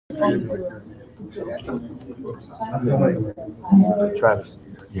Travis.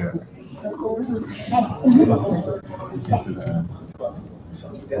 Yeah.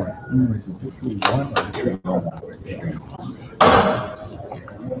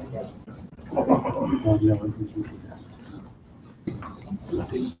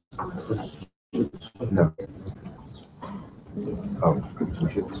 No. Oh,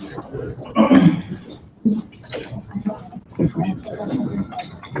 we should.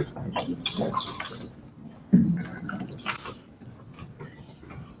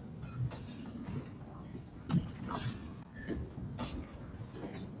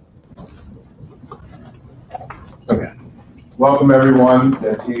 Okay. Welcome everyone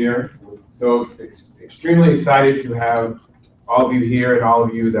that's here. So extremely excited to have all of you here and all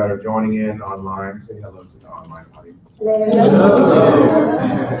of you that are joining in online. Say hello to the online audience. Hello.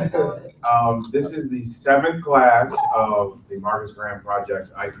 This is the 7th class of the Marcus Graham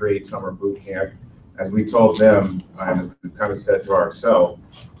Project's iCR8 Summer Boot Camp. As we told them, and we kind of said to ourselves,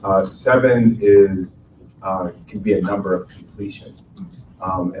 7 is can be a number of completion.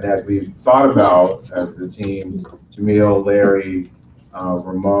 And as we've thought about, as the team, Jamil, Larry,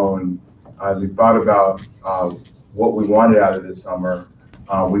 Ramon, we thought about what we wanted out of this summer.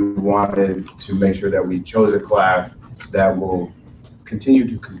 We wanted to make sure that we chose a class that will continue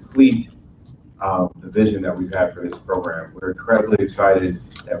to complete the vision that we've had for this program. We're incredibly excited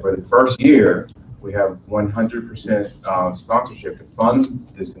that for the first year, we have 100% sponsorship to fund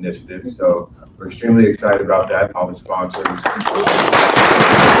this initiative. So we're extremely excited about that, all the sponsors. All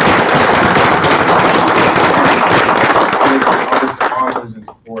the sponsors and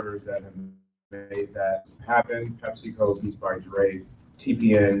supporters that have made that happen. PepsiCo, Peace by Dre,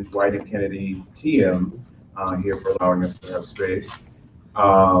 TPN, White and Kennedy, TM, here for allowing us to have space.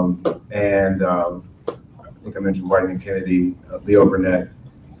 I think I mentioned White and Kennedy, Leo Burnett,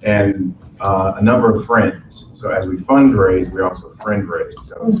 and a number of friends. So as we fundraise, we also friend raise.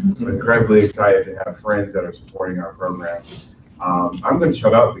 So we're incredibly excited to have friends that are supporting our program. I'm going to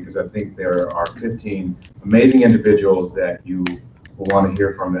shut up because I think there are 15 amazing individuals that you will want to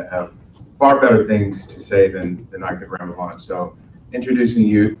hear from that have far better things to say than I could ramble on. So introducing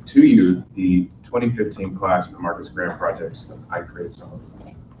you to the 2015 class of the Marcus Graham Project's iCR8 Summer.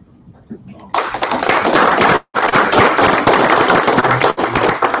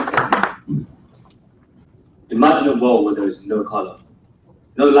 Imagine a world where there is no color,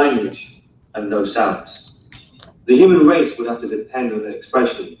 no language, and no sounds. The human race would have to depend on an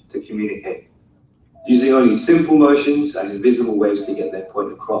expression to communicate, using only simple motions and invisible ways to get their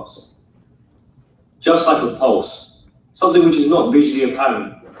point across. Just like a pulse, something which is not visually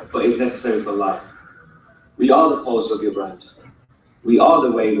apparent, but is necessary for life. We are the pulse of your brand. We are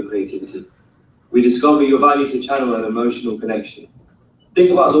the wave of creativity. We discover your value to channel an emotional connection. Think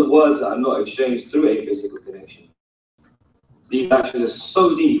about the words that are not exchanged through a physical connection. These actions are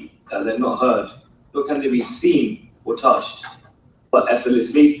so deep that they're not heard, nor can they be seen or touched, but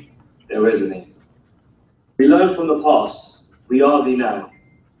effortlessly, they resonate. We learn from the past, we are the now,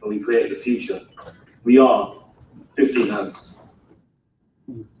 and we create the future. We are 15 Hands.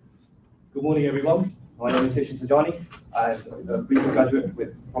 Good morning, everyone. My name is Usher Sajani. I'm a recent graduate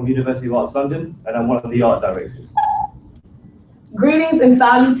from University of Arts London, and I'm one of the art directors. Greetings and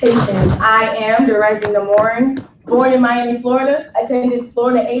salutations. I am Derez Namorin, born in Miami, Florida, attended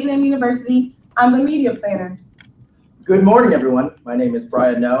Florida A&M University. I'm the media planner. Good morning, everyone. My name is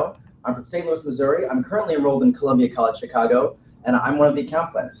Brian No. I'm from St. Louis, Missouri. I'm currently enrolled in Columbia College, Chicago, and I'm one of the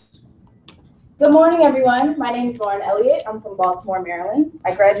account planners. Good morning, everyone. My name is Lauren Elliott. I'm from Baltimore, Maryland.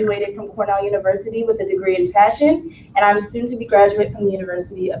 I graduated from Cornell University with a degree in fashion, and I'm soon to be graduate from the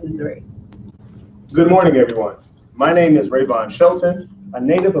University of Missouri. Good morning, everyone. My name is Rayvon Shelton, a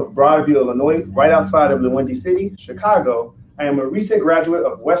native of Broadview, Illinois, right outside of the Windy City, Chicago. I am a recent graduate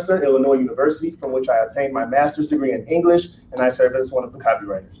of Western Illinois University, from which I obtained my master's degree in English, and I serve as one of the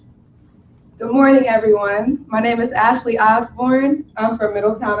copywriters. Good morning, everyone. My name is Ashley Osborne. I'm from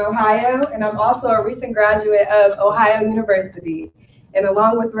Middletown, Ohio, and I'm also a recent graduate of Ohio University. And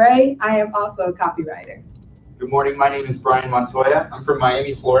along with Ray, I am also a copywriter. Good morning, my name is Brian Montoya. I'm from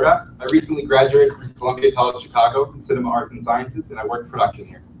Miami, Florida. I recently graduated from Columbia College, Chicago in Cinema Arts and Sciences, and I work production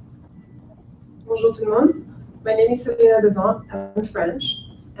here. Bonjour tout le monde. My name is Sophia Devant. I'm French,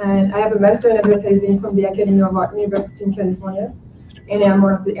 and I have a master in advertising from the Academy of Art University in California, and I'm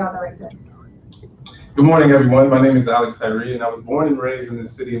one of the art directors. Good morning, everyone. My name is Alex Tyree, and I was born and raised in the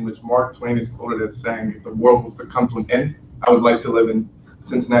city in which Mark Twain is quoted as saying, if the world was to come to an end, I would like to live in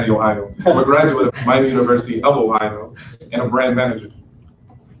Cincinnati, Ohio. I'm a graduate of Miami University of Ohio and a brand manager.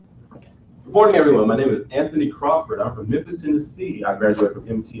 Good morning, everyone. My name is Anthony Crawford. I'm from Memphis, Tennessee. I graduated from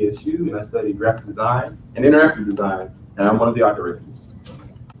MTSU and I studied graphic design and interactive design, and I'm one of the art directors.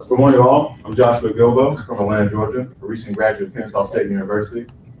 Good morning, all. I'm Joshua Gilbo from Atlanta, Georgia, a recent graduate of Kennesaw State University.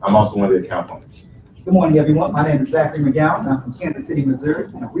 I'm also one of the account owners. Good morning, everyone. My name is Zachary McGowan. I'm from Kansas City, Missouri,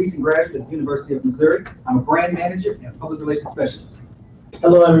 and a recent graduate of the University of Missouri. I'm a brand manager and public relations specialist.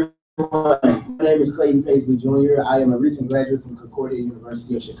 Hello, everyone. My name is Clayton Paisley Jr. I am a recent graduate from Concordia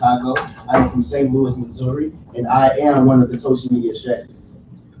University of Chicago. I am from St. Louis, Missouri, and I am one of the social media strategists.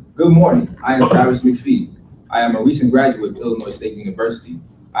 Good morning. I am Travis McPhee. I am a recent graduate of Illinois State University.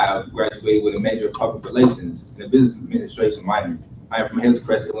 I have graduated with a major of public relations and a business administration minor. I am from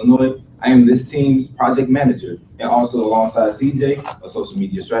Hillscrest, Illinois. I am this team's project manager and also alongside CJ, a social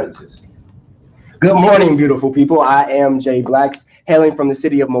media strategist. Good morning, beautiful people. I am Jay Blacks, hailing from the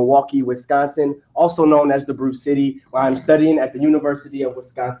city of Milwaukee, Wisconsin, also known as the Brew City, where I'm studying at the University of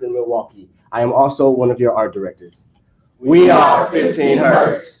Wisconsin-Milwaukee. I am also one of your art directors. We are 15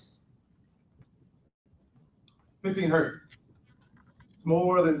 Hertz. 15 Hertz. It's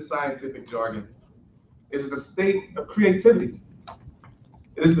more than scientific jargon. It is a state of creativity.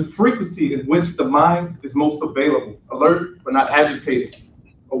 It is the frequency in which the mind is most available, alert but not agitated,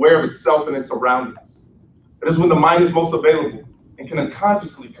 aware of itself and its surroundings. It is when the mind is most available and can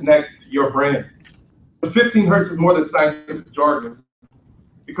unconsciously connect to your brand. The 15 Hertz is more than scientific jargon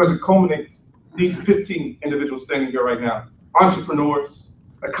because it culminates these 15 individuals standing here right now. Entrepreneurs,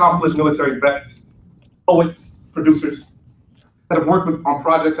 accomplished military vets, poets, producers that have worked on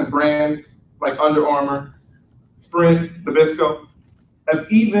projects and brands like Under Armour, Sprint, Nabisco, have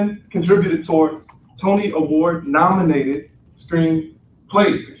even contributed towards Tony Award nominated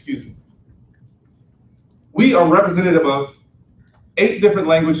screenplays, We are representative of 8 different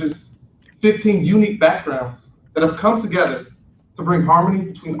languages, 15 unique backgrounds that have come together to bring harmony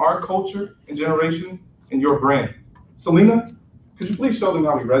between our culture and generation and your brand. Selena, could you please show them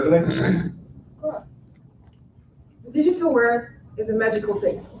how we resonate? Of course. The digital world is a magical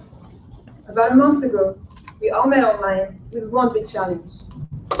place. About a month ago, we all met online with one big challenge: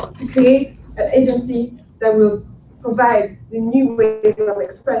 to create an agency that will provide the new way of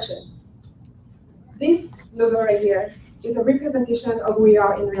expression. This logo right here is a representation of who we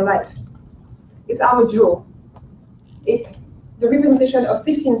are in real life. It's our jewel. It's the representation of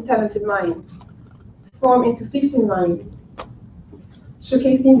 15 talented minds formed into 15 minds,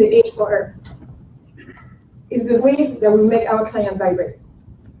 showcasing the age for Earth. It's the way that we make our client vibrate.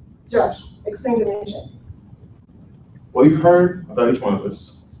 Josh, explain the mission. Well, you've heard about each one of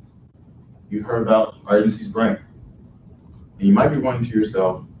us. You've heard about our agency's brand. And you might be wondering to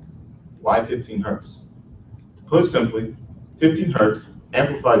yourself, why 15 Hertz? To put it simply, 15 Hertz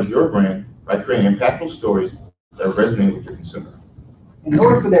amplifies your brand by creating impactful stories that resonate with your consumer. In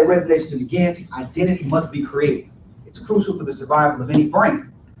order for that resonation to begin, identity must be created. It's crucial for the survival of any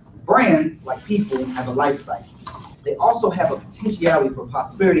brand. Brands, like people, have a life cycle. They also have a potentiality for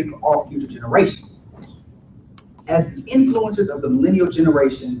prosperity for all future generations. As the influencers of the millennial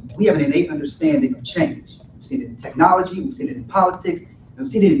generation, we have an innate understanding of change. We've seen it in technology, we've seen it in politics, and we've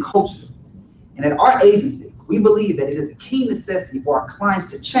seen it in culture. And at our agency, we believe that it is a key necessity for our clients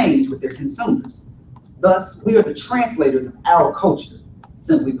to change with their consumers. Thus, we are the translators of our culture.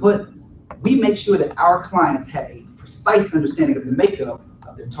 Simply put, we make sure that our clients have a precise understanding of the makeup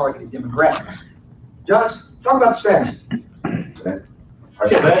of their targeted demographic. Josh, talk about the strategy. Our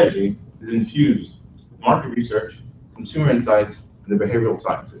strategy is infused with market research, consumer insights, and the behavioral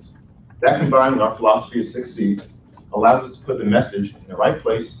sciences. That combined with our philosophy of 6 C's allows us to put the message in the right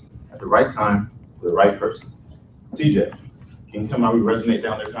place at the right time for the right person. CJ, can you tell me how we resonate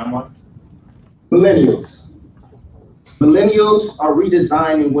down their timelines? Millennials. Millennials are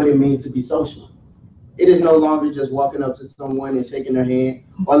redesigning what it means to be social. It is no longer just walking up to someone and shaking their hand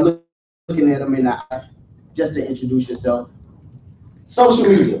or looking at them in the eye just to introduce yourself. Social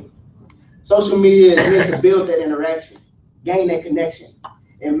media. Social media is meant to build that interaction, gain that connection,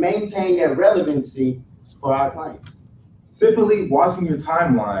 and maintain that relevancy for our clients. Simply watching your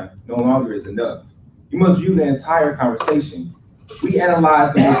timeline no longer is enough. You must view the entire conversation. We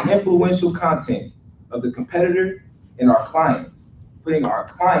analyze the most influential content of the competitor and our clients, putting our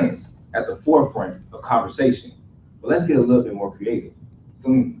clients at the forefront of conversation. But let's get a little bit more creative.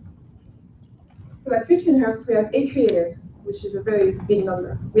 So at 15 Hertz, we have 8 creators, which is a very big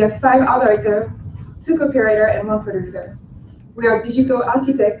number. We have 5 art directors, 2 copywriters, and 1 producer. We are digital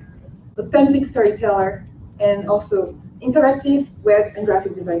architects, authentic storyteller, and also interactive web and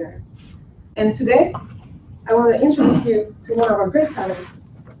graphic designers. And today, I want to introduce you to one of our great talents,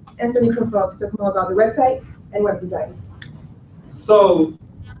 Anthony Crawford, to talk more about the website and web design. So,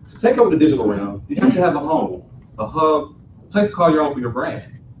 to take over the digital realm, you have to have a home, a hub, a place to call your own for your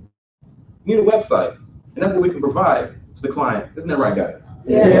brand. You need a website, and that's what we can provide to the client. Isn't that right, guys?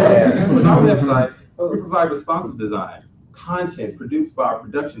 Yeah. With our website, we provide responsive design, content produced by our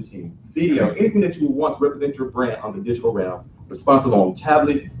production team, video, anything that you would want to represent your brand on the digital realm, responsive on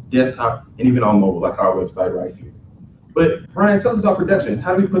tablet, desktop, and even on mobile, like our website right here. But Brian, tell us about production.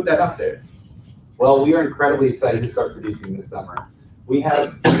 How do we put that out there? Well, we are incredibly excited to start producing this summer. We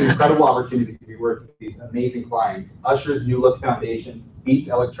have an incredible opportunity to be working with these amazing clients, Usher's New Look Foundation, Beats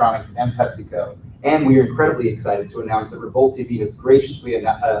Electronics, and PepsiCo. And we are incredibly excited to announce that Revolt TV has graciously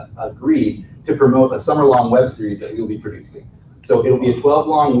agreed to promote a summer-long web series that we will be producing. So it'll be a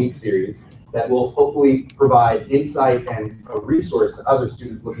 12-long week series that will hopefully provide insight and a resource to other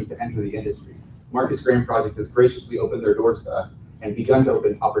students looking to enter the industry. Marcus Graham Project has graciously opened their doors to us and begun to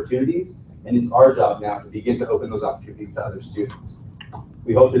open opportunities, and it's our job now to begin to open those opportunities to other students.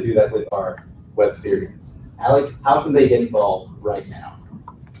 We hope to do that with our web series. Alex, how can they get involved right now?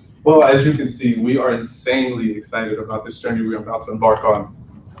 Well, as you can see, we are insanely excited about this journey we're about to embark on.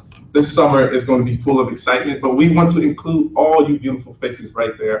 This summer is going to be full of excitement, but we want to include all you beautiful faces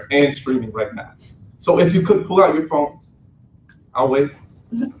right there and streaming right now. So if you could pull out your phones, I'll wait.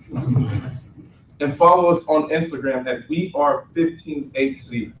 And follow us on Instagram at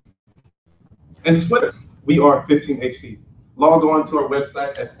WeAre15HC. And Twitter, WeAre15HC. Log on to our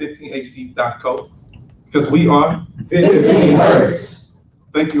website at 15hc.co because we are 15 Hertz.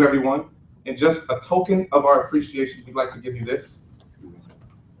 Thank you, everyone. And just a token of our appreciation, we'd like to give you this.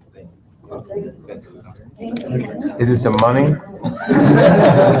 Is it some money?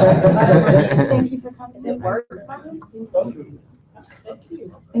 Thank you for coming. Is it work?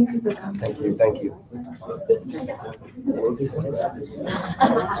 Thank you for coming. Thank you, thank you.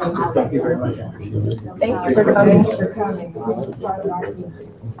 Thank you very much. Thank you for coming.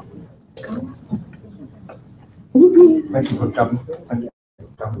 Thank you for coming. Thank you.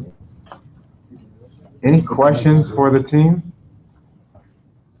 Any questions for the team?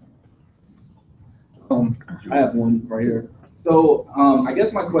 I have one right here. So I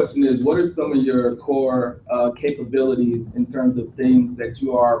guess my question is, what are some of your core capabilities in terms of things that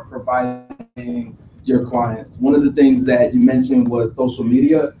you are providing your clients? One of the things that you mentioned was social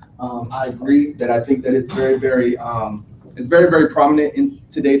media. I agree that I think that it's very, very prominent in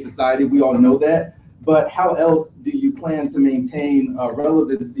today's society. We all know that. But how else do you plan to maintain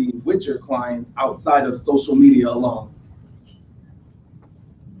relevancy with your clients outside of social media alone?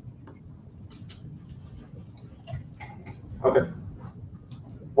 Okay.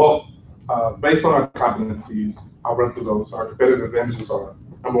 Well, based on our competencies, I'll run through those. Our competitive advantages are,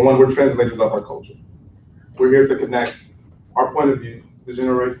 number one, we're translators of our culture. We're here to connect our point of view, the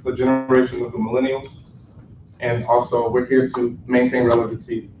generation of the millennials, and also we're here to maintain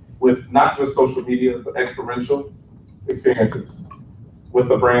relevancy with not just social media, but experiential experiences with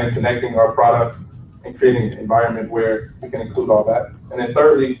the brand, connecting our product and creating an environment where we can include all that. And then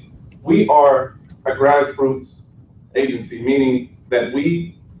thirdly, we are a grassroots agency, meaning that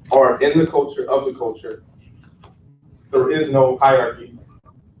we are in the culture of the culture. There is no hierarchy,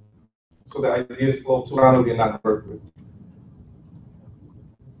 so that ideas flow too loudly and not perfectly.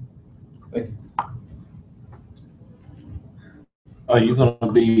 Thank you. Are you going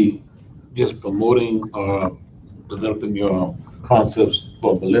to be just promoting or developing your concepts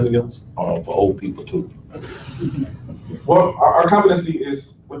for millennials or for old people too? Well, our competency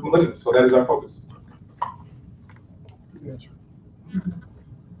is with millennials, so that is our focus.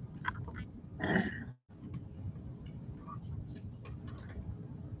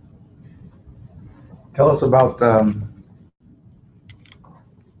 Tell us about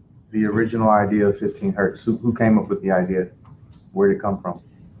the original idea of 15 Hertz. Who came up with the idea? Where did it come from?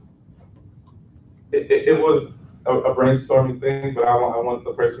 It was a brainstorming thing, but I want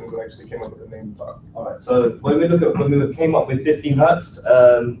the person who actually came up with the name to talk. All right. So when we came up with 15 Hertz,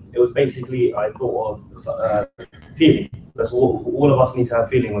 it was basically I thought of feeling. That's all of us need to have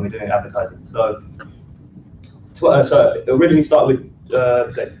feeling when we're doing advertising. So it originally started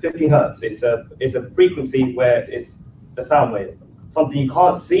with 15 Hertz. It's a frequency where it's a sound wave, something you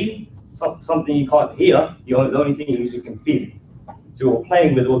can't see, something you can't hear. The only thing you can feel. So we're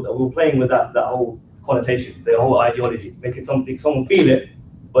playing with that whole connotation, the whole ideology, making someone feel it,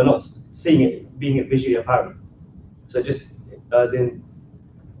 but not seeing it, being it visually apparent. So just as in,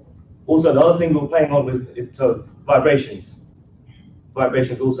 also the other thing we're playing on with vibrations.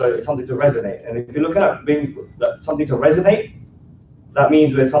 Vibrations also is something to resonate, and if you're looking at being something to resonate, that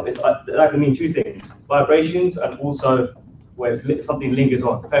means where something that can mean two things: vibrations, and also where something lingers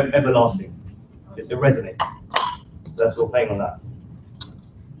on, it's everlasting. It resonates. So that's what we're playing on that.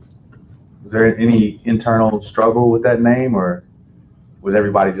 Was there any internal struggle with that name, or was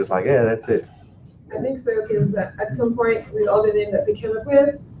everybody just like, yeah, that's it? I think so, because at some point with all the names that we came up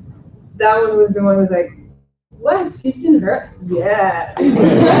with, that one was the one who was like, what, 15 hertz? Yeah. I was like,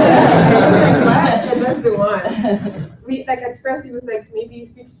 what? And that's the one. We, like at first it was like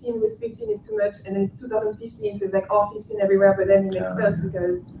maybe 15 with 15 is too much, and then it's 2015, so it's like all 15 everywhere, but then it makes sense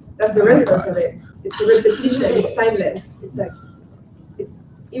because that's the resonance of it. It's the repetition, it's timeless. It's like,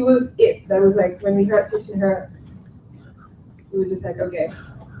 it was it. That was like, when we heard 15 hertz, it was just like, okay.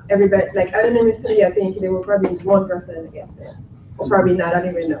 Everybody, like anonymously, I think there were probably one person against it. Or probably not, I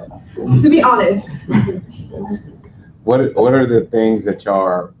don't even know. To be honest. What are the things that y'all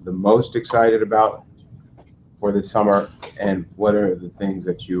are the most excited about for the summer, and what are the things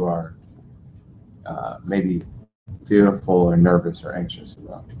that you are maybe fearful or nervous or anxious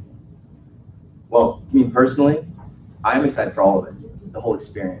about? Well, me personally, I'm excited for all of it, the whole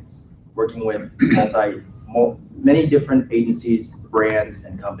experience. Working with many different agencies, brands,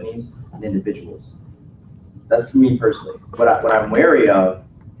 and companies, and individuals. That's for me personally. What I'm wary of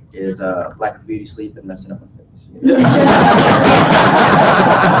is lack of beauty sleep and messing up my face. Can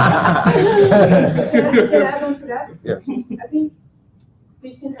I add on to that? Yes. I think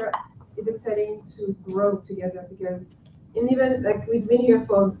 15 hertz is exciting to grow together because, and even like we've been here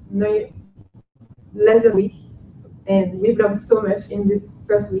for less than a week, and we've learned so much in this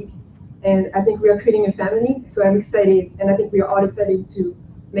first week. And I think we are creating a family, so I'm excited, and I think we are all excited to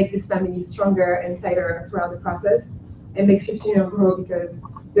make this family stronger and tighter throughout the process, and make 15 grow, because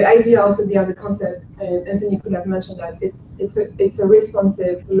the idea also behind the concept, and Anthony could have mentioned that, it's a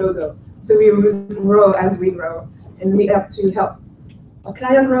responsive logo. So we will grow as we grow, and we have to help our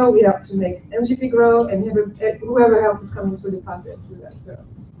client grow, we have to make MGP grow, and whoever else is coming through the process do that. So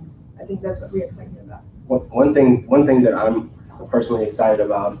I think that's what we're excited about. One thing that I'm personally excited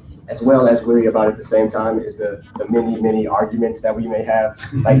about, as well as worry about at the same time, is the many arguments that we may have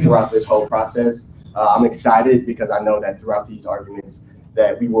like throughout this whole process. I'm excited because I know that throughout these arguments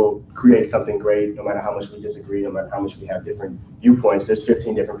that we will create something great, no matter how much we disagree, no matter how much we have different viewpoints. There's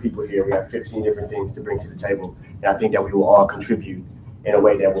 15 different people here. We have 15 different things to bring to the table. And I think that we will all contribute in a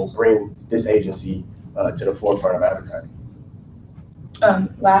way that will bring this agency to the forefront of advertising.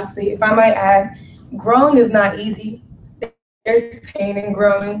 Lastly, if I might add, growing is not easy. There's pain in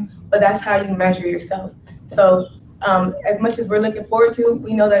growing, but that's how you measure yourself. So as much as we're looking forward to,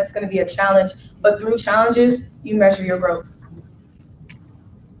 we know that's going to be a challenge, but through challenges, you measure your growth.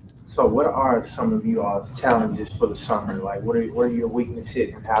 So what are some of you all's challenges for the summer? Like what are your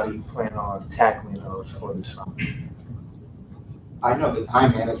weaknesses, and how do you plan on tackling those for the summer? I know that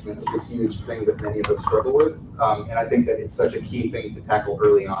time management is a huge thing that many of us struggle with, and I think that it's such a key thing to tackle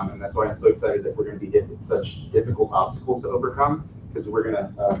early on, and that's why I'm so excited that we're going to be hit with such difficult obstacles to overcome, because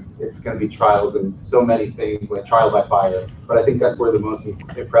it's going to be trials and so many things, like trial by fire. But I think that's where the most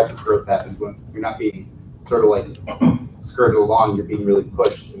impressive growth happens, when you're not being sort of like skirted along, you're being really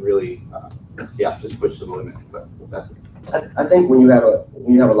pushed and really, just pushed to the limit. So that's I think when you have a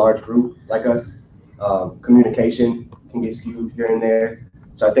large group like us, communication can get skewed here and there.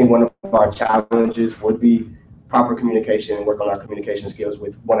 So I think one of our challenges would be proper communication and work on our communication skills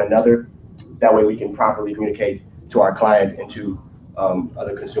with one another. That way we can properly communicate to our client and to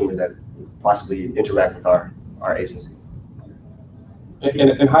other consumers that possibly interact with our agency.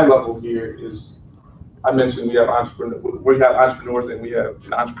 And high level here is, I mentioned we have entrepreneurs and we have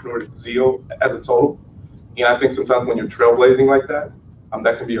an entrepreneur zeal as a total. And I think sometimes when you're trailblazing like that,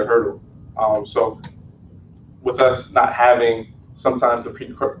 that can be a hurdle. So with us not having sometimes the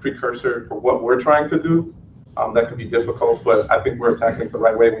precursor for what we're trying to do, that can be difficult, but I think we're attacking it the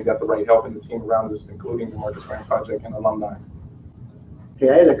right way. We got the right help in the team around us, including the Marcus Grant Project and alumni. Hey,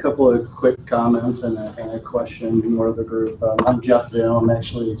 I had a couple of quick comments and a question more of the group. I'm Jeff Zale. I'm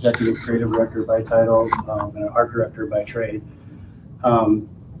actually Executive Creative Director by title and an Art Director by trade.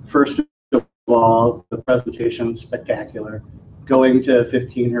 First of all, the presentation is spectacular. Going to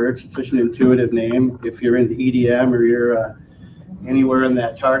 15 Hertz, it's such an intuitive name. If you're into EDM or you're anywhere in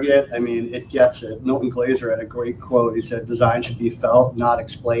that target, I mean, it gets it. Milton Glaser had a great quote. He said, "Design should be felt, not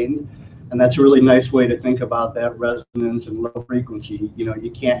explained." And that's a really nice way to think about that resonance and low frequency. You know,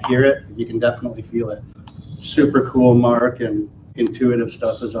 you can't hear it, but you can definitely feel it. Super cool, Mark, and intuitive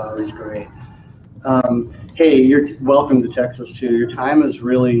stuff is always great. Hey, you're welcome to Texas too. Your time is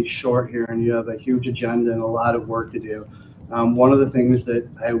really short here and you have a huge agenda and a lot of work to do. One of the things that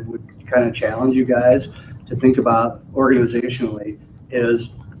I would kind of challenge you guys to think about organizationally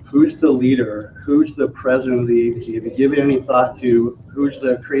is who's the leader, who's the president of the agency. Have you given any thought to who's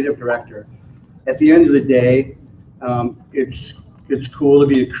the creative director? At the end of the day, it's it's cool to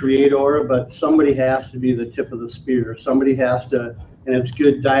be a creator, but somebody has to be the tip of the spear. Somebody has to, and it's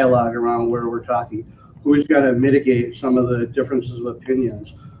good dialogue around where we're talking. Who's going to mitigate some of the differences of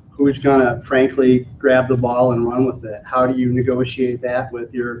opinions? Who's going to, frankly, grab the ball and run with it? How do you negotiate that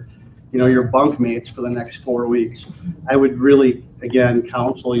with your, your bunkmates for the next 4 weeks? I would really, again,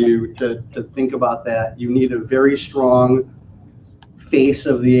 counsel you to think about that. You need a very strong face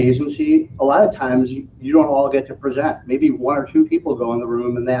of the agency. A lot of times you don't all get to present. Maybe 1 or 2 people go in the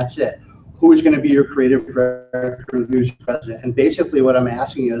room and that's it. Who's going to be your creative director and who's your president? And basically what I'm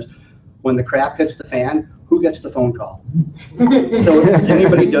asking is, when the crap hits the fan, who gets the phone call? So has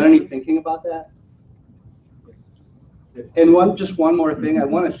anybody done any thinking about that? And just one more thing I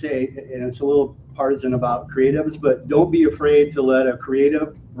want to say, and it's a little partisan about creatives, but don't be afraid to let a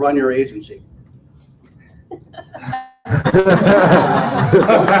creative run your agency.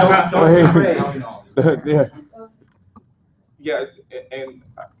 Yeah, and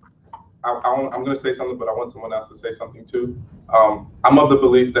I'm going to say something, but I want someone else to say something too. I'm of the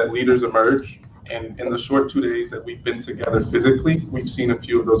belief that leaders emerge, and in the short 2 days that we've been together physically, we've seen a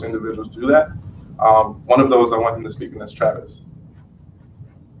few of those individuals do that. One of those I want him to speak, and that's Travis.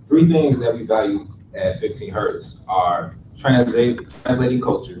 3 things that we value at 15 Hertz are translating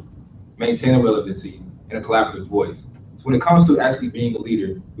culture, maintaining relevancy, and a collaborative voice. So when it comes to actually being a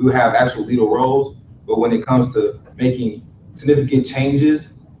leader, we will have actual leader roles, but when it comes to making significant changes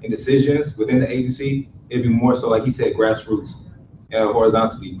and decisions within the agency, it'd be more so, like he said, grassroots and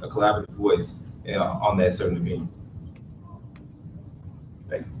horizontally, a collaborative voice on that certain opinion.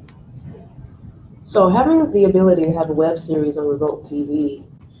 Thank you. So having the ability to have a web series on Revolt TV,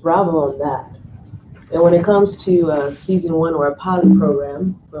 bravo on that. And when it comes to season 1 or a pilot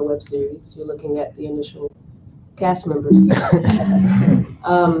program for a web series, you're looking at the initial cast members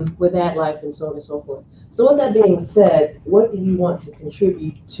with ad life and so on and so forth. So with that being said, what do you want to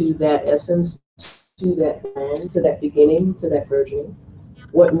contribute to that essence, to that brand, to that beginning, to that burgeoning?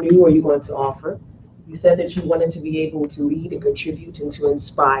 What new are you going to offer? You said that you wanted to be able to lead and contribute and to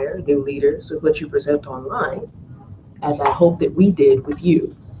inspire new leaders with what you present online, as I hope that we did with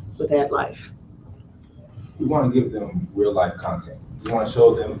you, with Ad Life. We want to give them real life content. We want to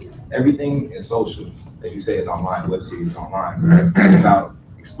show them everything in social, as you say, is online, web series online, right? About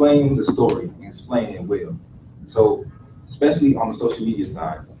explaining the story and explaining it well. So, especially on the social media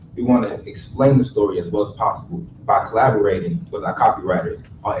side, we want to explain the story as well as possible by collaborating with our copywriters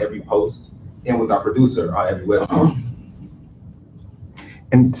on every post and with our producer on every website.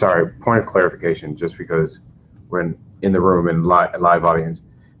 And sorry, point of clarification, just because we're in the room and live audience,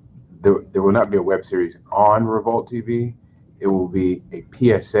 there will not be a web series on Revolt TV. It will be a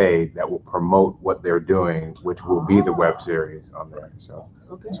PSA that will promote what they're doing, which will be the web series on there. So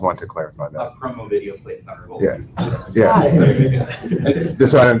just want to clarify that. A promo video placed on Revolt. Yeah, yeah.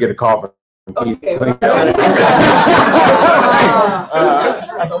 Just so I don't get a call from Keith. I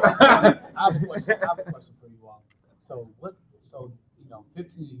have a question for you all. So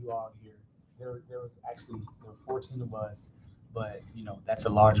 15 of you all here. There was 14 of us, but that's a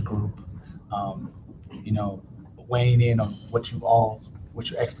large group. Weighing in on what your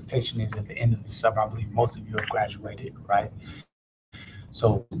expectation is at the end of the summer. I believe most of you have graduated, right?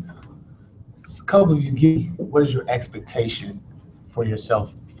 So a couple of you, what is your expectation for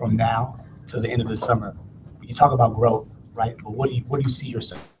yourself from now to the end of the summer? You talk about growth, right? But what do you see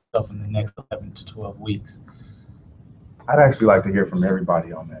yourself in the next 11 to 12 weeks? I'd actually like to hear from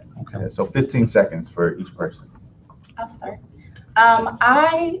everybody on that. Okay. Yeah, so 15 seconds for each person. I'll start.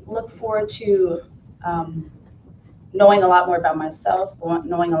 I look forward to knowing a lot more about myself,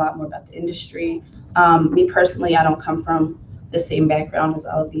 knowing a lot more about the industry. Me personally, I don't come from the same background as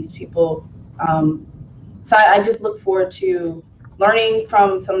all of these people. So I just look forward to learning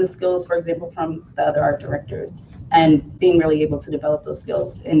from some of the skills, for example, from the other art directors, and being really able to develop those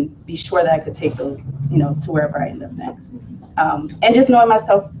skills and be sure that I could take those, to wherever I end up next. And just knowing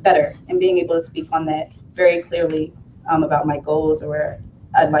myself better and being able to speak on that very clearly about my goals or where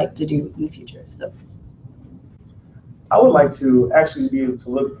I'd like to do in the future. So I would like to actually be able to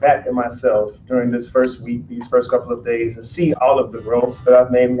look back at myself during this first week, these first couple of days, and see all of the growth that I've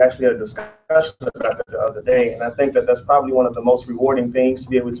made. We actually had a discussion about that the other day, and I think that that's probably one of the most rewarding things, to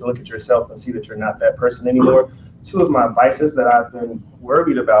be able to look at yourself and see that you're not that person anymore. 2 of my vices that I've been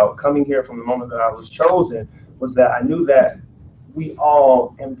worried about coming here from the moment that I was chosen was that I knew that we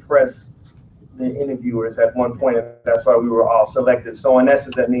all impressed the interviewers at one point, and that's why we were all selected. So in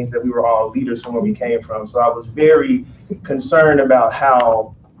essence, that means that we were all leaders from where we came from. So I was very concerned about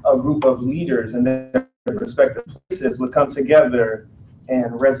how a group of leaders and their respective places would come together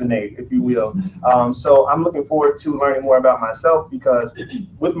and resonate, if you will. So I'm looking forward to learning more about myself, because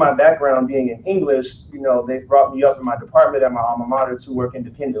with my background being in English, they brought me up in my department at my alma mater to work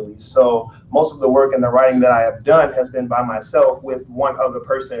independently. So most of the work and the writing that I have done has been by myself, with one other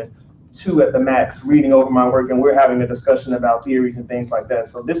person, two at the max, reading over my work, and we're having a discussion about theories and things like that.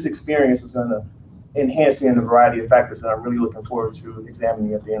 So this experience is going to enhance me in a variety of factors that I'm really looking forward to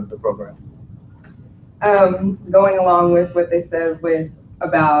examining at the end of the program. Going along with what they said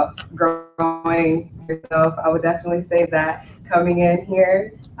about growing yourself, I would definitely say that coming in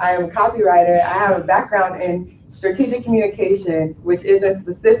here, I am a copywriter. I have a background in strategic communication, which isn't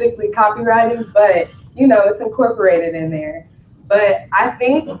specifically copywriting, but it's incorporated in there. But I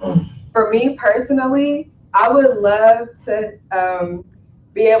think for me personally, I would love to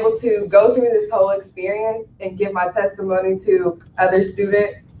be able to go through this whole experience and give my testimony to other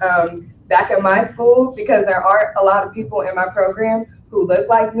students back at my school, because there are a lot of people in my program who look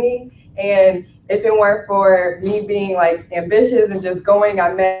like me. And if it weren't for me being like ambitious and just going,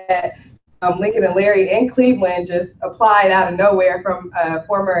 I met Lincoln and Larry in Cleveland, just applied out of nowhere from a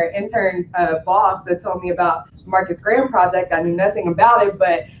former intern boss that told me about Marcus Graham project. I knew nothing about it,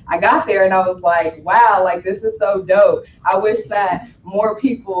 but I got there and I was like, wow, like this is so dope. I wish that more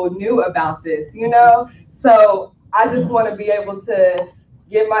people knew about this, So I just want to be able to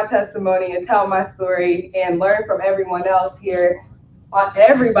give my testimony and tell my story and learn from everyone else here.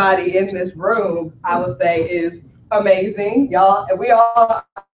 Everybody in this room, I would say, is amazing. Y'all, and we all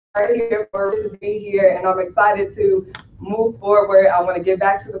are here for to be here, and I'm excited to move forward. I want to get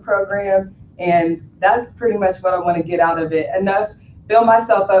back to the program, and that's pretty much what I want to get out of it. Enough, build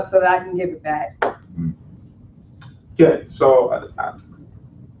myself up so that I can give it back. Yeah, so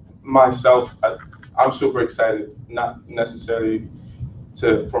myself, I'm super excited, not necessarily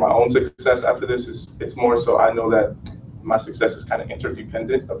for my own success after this. It's more so I know that my success is kind of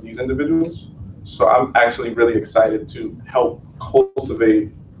interdependent of these individuals. So I'm actually really excited to help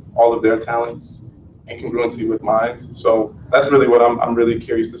cultivate all of their talents in congruency with mine. So that's really what I'm really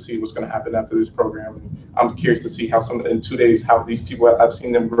curious to see what's going to happen after this program. And I'm curious to see how in 2 days, how these people, I've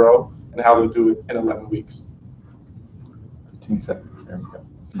seen them grow and how they'll do it in 11 weeks. 15 seconds, there we go.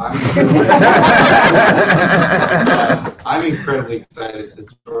 I'm incredibly excited to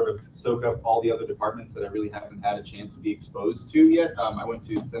sort of soak up all the other departments that I really haven't had a chance to be exposed to yet. I went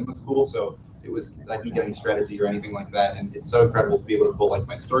to cinema school, so it was like me getting strategy or anything like that, and it's so incredible to be able to pull like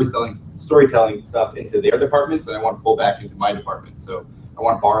my storytelling stuff into their departments, and I want to pull back into my department. So I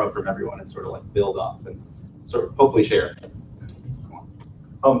want to borrow from everyone and sort of like build up and sort of hopefully share.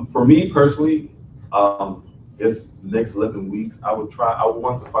 For me personally, this next 11 weeks, I would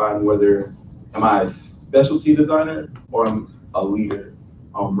want to find whether am I a specialty designer or I'm a leader.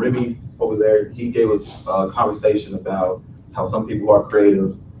 Remy over there, he gave us a conversation about how some people who are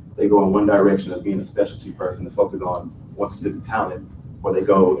creative, they go in one direction of being a specialty person and focus on one specific talent, or they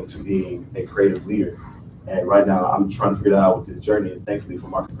go into being a creative leader. And right now, I'm trying to figure that out with this journey. And thankfully for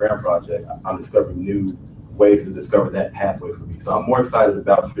Marcus Graham Project, I'm discovering new ways to discover that pathway for me. So I'm more excited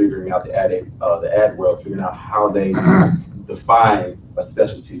about figuring out the ad world, figuring out how they define a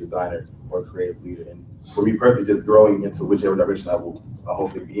specialty designer or a creative leader. And for me personally, just growing into whichever direction I will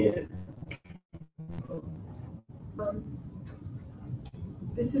hopefully be in.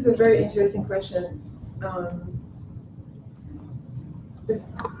 This is a very interesting question.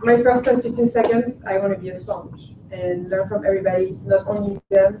 My first 10, 15 seconds, I want to be a sponge and learn from everybody, not only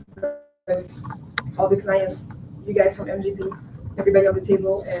them, but all the clients, you guys from MGP, everybody on the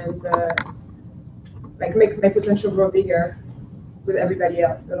table, and like make my potential grow bigger with everybody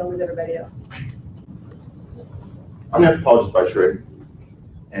else, along with everybody else. I'm an anthropologist by trade,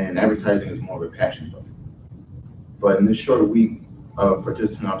 and advertising is more of a passion. But in this short week of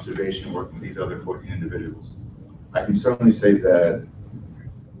participant observation working with these other 14 individuals, I can certainly say that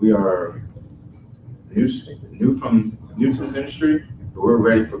we are new to this industry, but we're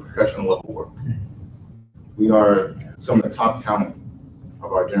ready for professional level work. We are some of the top talent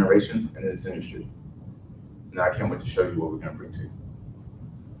of our generation in this industry. And I can't wait to show you what we're going to bring to you.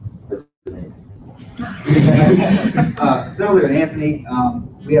 Similar to Anthony,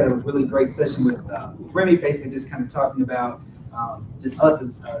 we had a really great session with Remy, basically just kind of talking about just us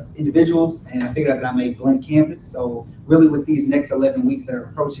as individuals, and I figured out that I'm a blank canvas. So really with these next 11 weeks that are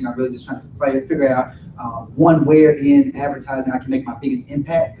approaching, I'm really just trying to figure out where in advertising I can make my biggest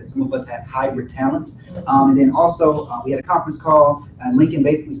impact, because some of us have hybrid talents. And then also we had a conference call, and Lincoln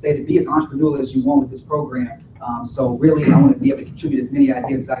basically stated, be as entrepreneurial as you want with this program. So really I want to be able to contribute as many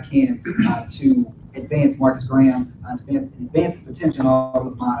ideas as I can to advance Marcus Graham, advance the potential of all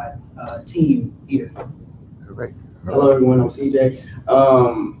of my team here. Great. Hello, everyone. I'm CJ.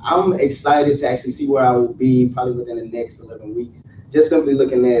 I'm excited to actually see where I will be probably within the next 11 weeks. Just simply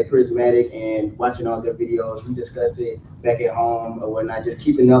looking at Prismatic and watching all their videos. We discuss it back at home or whatnot, just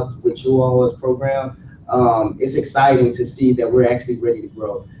keeping up with you all's program. It's exciting to see that we're actually ready to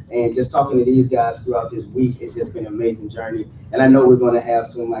grow. And just talking to these guys throughout this week, it's just been an amazing journey. And I know we're going to have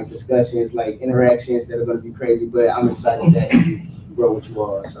some like discussions, like interactions that are going to be crazy, but I'm excited to actually grow with you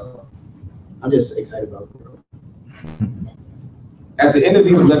all. So I'm just excited about it. At the end of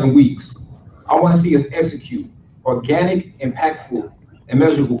these 11 weeks, I want to see us execute organic, impactful, and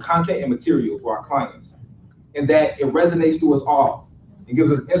measurable content and material for our clients, and that it resonates through us all and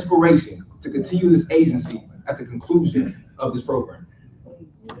gives us inspiration to continue this agency at the conclusion of this program.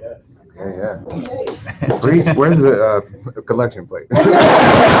 Yes. Yeah. Where's the collection plate?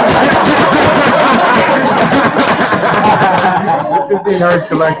 15 Hertz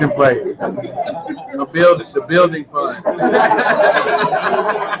collection plate. The building fund. I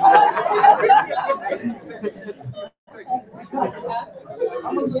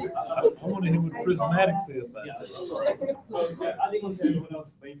want to hear what Prismatic says about it. So I think on everyone else,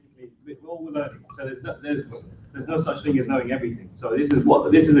 basically, we're all learning. So there's no such thing as knowing everything. So this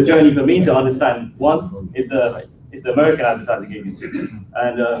is a journey for me to understand. One is the American advertising agency,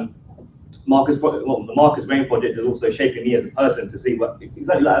 and the Marcus Rain project has also shaped me as a person to see what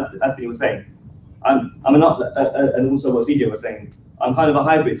exactly like Anthony was saying. I'm not, and also what CJ was saying. I'm kind of a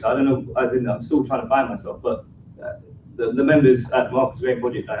hybrid, so I don't know. As in, I'm still trying to find myself, but. The members at the Marcus Rain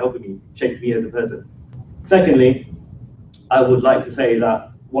project are helping me shape me as a person. Secondly, I would like to say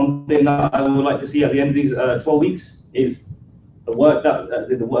that one thing that I would like to see at the end of these 12 weeks is the work that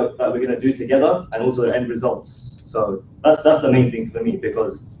we're going to do together, and also the end results. So that's the main thing for me,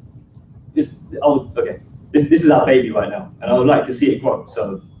 because this is our baby right now, and I would like to see it grow.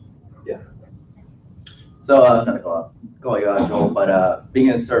 So yeah. So not to call you out, Joel, but being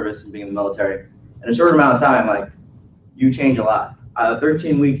in service and being in the military in a short amount of time, like. You change a lot.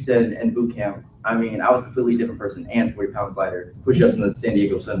 13 weeks in boot camp, I mean, I was a completely different person and 40-pound fighter. Push-ups in the San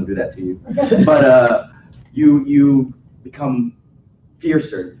Diego sun will do that to you. But you become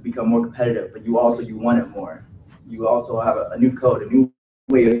fiercer, you become more competitive, but you want it more. You also have a new code, a new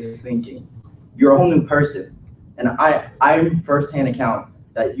way of thinking. You're a whole new person. And I'm firsthand account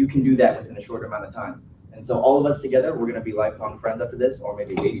that you can do that within a short amount of time. And so all of us together, we're going to be lifelong friends after this, or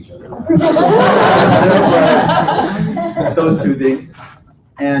maybe hate each other. Those two things.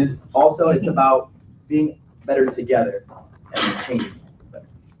 And also, it's about being better together and changing.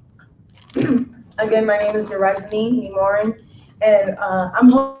 Again, my name is Deraisni Nimorin, and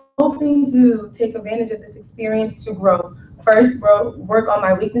I'm hoping to take advantage of this experience to grow. First, work on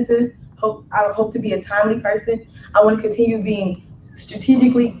my weaknesses. I hope to be a timely person. I want to continue being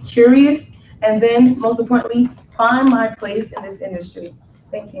strategically curious, and then, most importantly, find my place in this industry.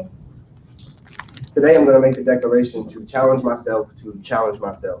 Thank you. Today, I'm going to make the declaration to challenge myself.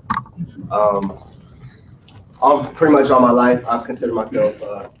 Pretty much all my life, I've considered myself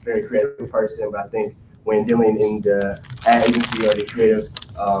a very creative person, but I think when dealing in the ad agency or the creative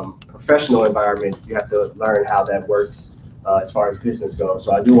professional environment, you have to learn how that works as far as business goes.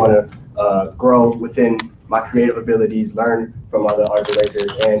 So I do want to grow within my creative abilities, learn from other art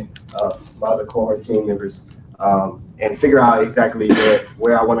directors and my other cohort team members, and figure out exactly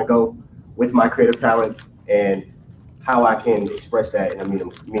where I want to go with my creative talent and how I can express that in a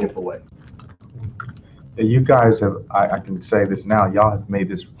meaningful way. You guys have, I can say this now, y'all have made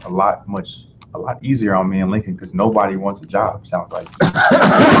this a lot easier on me and Lincoln, because nobody wants a job, sounds like. I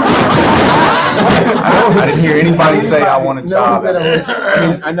didn't hear anybody say I want a job. I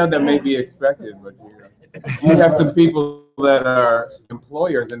mean, I know that may be expected, but you have some people that are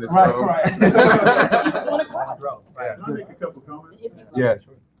employers in this room. Right. Can I make a couple comments? Yes.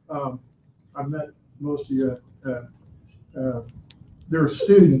 I've met most of you. There are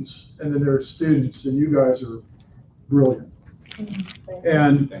students, and then there are students, and you guys are brilliant.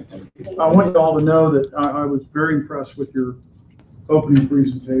 And I want you all to know that I was very impressed with your opening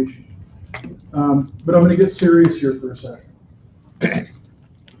presentation. But I'm going to get serious here for a second.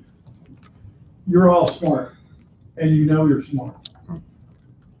 You're all smart, and you know you're smart.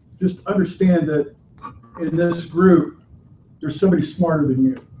 Just understand that in this group, there's somebody smarter than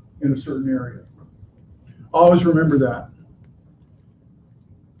you in a certain area. Always remember that.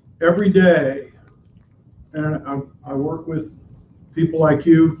 Every day, and I work with people like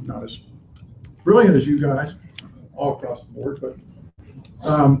you, not as brilliant as you guys, all across the board, but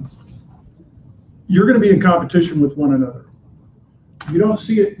you're going to be in competition with one another. You don't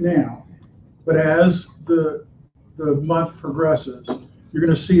see it now, but as the month progresses, you're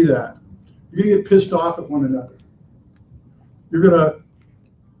going to see that. You're going to get pissed off at one another. you're gonna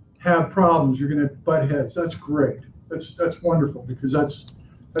have problems, you're gonna butt heads. That's great. That's wonderful, because that's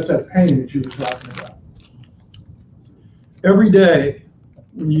that pain that you were talking about. Every day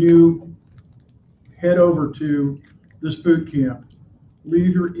when you head over to this boot camp,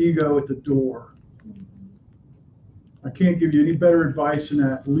 leave your ego at the door. I can't give you any better advice than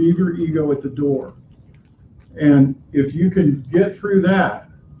that. Leave your ego at the door. And if you can get through that,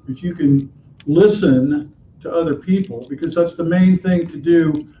 if you can listen to other people, because that's the main thing to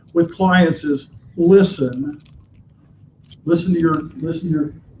do with clients, is listen. Listen to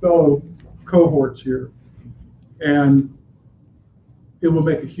your fellow cohorts here, and it will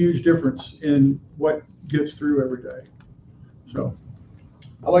make a huge difference in what gets through every day. So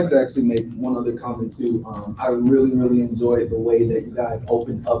I'd like to actually make one other comment too. I really enjoyed the way that you guys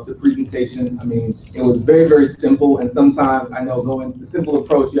opened up the presentation. I mean, it was very simple, and sometimes I know going the simple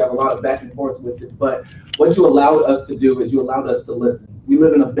approach, you have a lot of back and forth with it, but what you allowed us to do is you allowed us to listen. We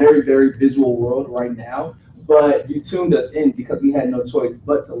live in a very visual world right now, but you tuned us in because we had no choice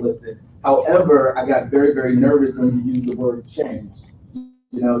but to listen. However, I got very nervous when you used the word change.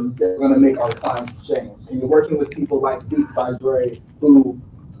 You know, you said we're going to make our clients change. And you're working with people like Beats by Dre, who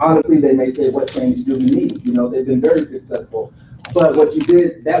honestly, they may say, what change do we need? You know, they've been very successful. But what you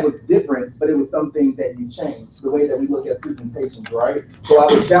did, that was different, but it was something that you changed, the way that we look at presentations, right? So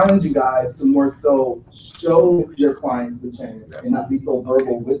I would challenge you guys to more so show your clients the change and not be so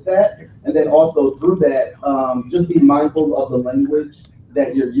verbal with that. And then also through that, just be mindful of the language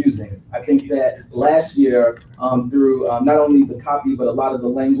that you're using. I think that last year, through not only the copy, but a lot of the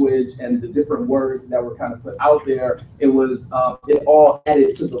language and the different words that were kind of put out there, it was, it all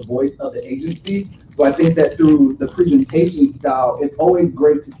added to the voice of the agency. So I think that through the presentation style, it's always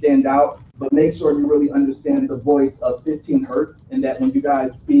great to stand out, but make sure you really understand the voice of 15 Hertz, and that when you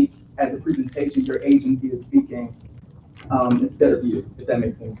guys speak as a presentation, your agency is speaking instead of you, if that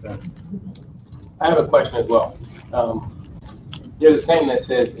makes any sense. I have a question as well. There's a saying that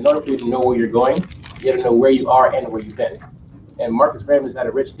says, in order for you to know where you're going, you have to know where you are and where you've been. And Marcus Graham has had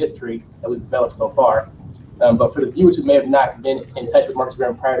a rich history that we've developed so far. But for the viewers who may have not been in touch with Marcus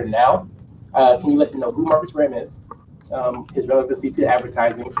Graham prior to now, can you let them know who Marcus Graham is, his relevancy to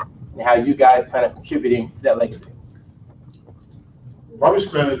advertising, and how you guys kind of contributing to that legacy? Marcus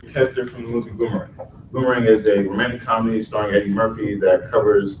Graham is a character from the movie Boomerang. Boomerang is a romantic comedy starring Eddie Murphy that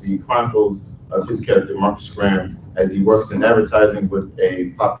covers the chronicles of his character, Marcus Graham, as he works in advertising with a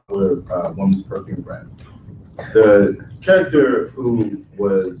popular women's perfume brand. The character who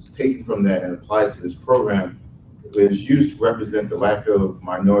was taken from that and applied to this program was used to represent the lack of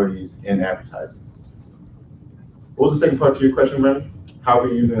minorities in advertising. What was the second part to your question, Brandon? How are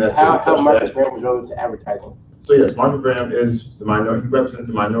we using that to How Marcus Graham was relevant to advertising? So yes, Marcus Graham is the minority. He represents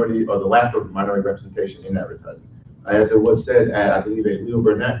the minority, or the lack of minority representation in advertising. As it was said at, I believe, a Leo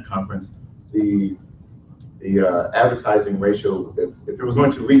Burnett conference, the advertising ratio, if it was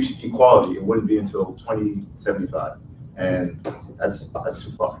going to reach equality, it wouldn't be until 2075, and that's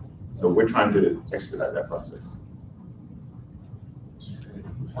too far. So we're trying to expedite that process.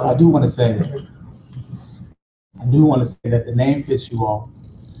 Well, I do want to say that the name fits you all.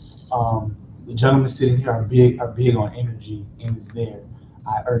 The gentlemen sitting here are big on energy, and it's there.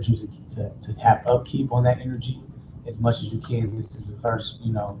 I urge you to have upkeep on that energy as much as you can. This is the first,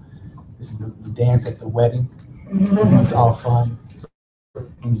 this is the dance at the wedding. It's all fun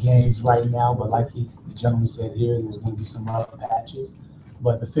and games right now, but like the gentleman said here, there's going to be some rough patches.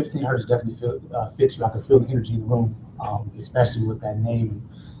 But the 15 Hertz definitely fits you. I can feel the energy in the room, especially with that name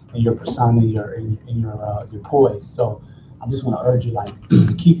and your persona and your poise. So I just want to urge you,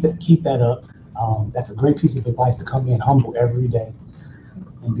 keep that up. That's a great piece of advice, to come in humble every day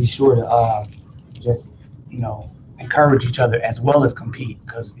and be sure to just encourage each other as well as compete,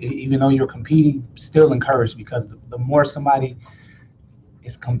 because even though you're competing, still encourage, because the more somebody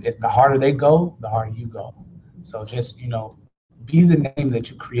is the harder they go, the harder you go. So just be the name that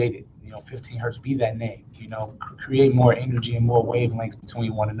you created. 15 Hertz, be that name. Create more energy and more wavelengths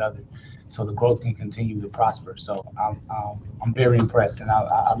between one another, so the growth can continue to prosper. So I'm very impressed, and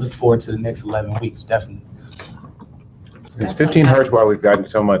I look forward to the next 11 weeks, definitely. It's 15 Hertz while we've gotten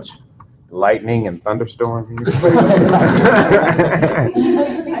so much lightning and thunderstorm. I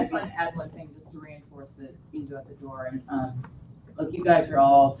just want to add one thing just to reinforce the ego at the door. And look, you guys are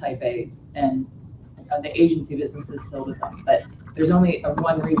all type A's, and the agency business is filled with them. But there's only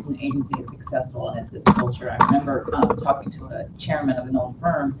one reason the agency is successful, and it's its culture. I remember talking to a chairman of an old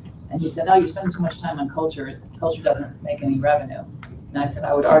firm, and he said, "Oh, you spend too much time on culture. Culture doesn't make any revenue." And I said,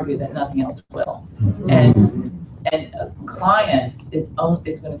 "I would argue that nothing else will." And And a client is going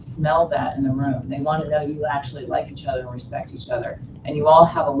to smell that in the room. They want to know you actually like each other and respect each other. And you all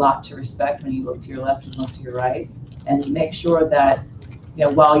have a lot to respect when you look to your left and look to your right. And make sure that, you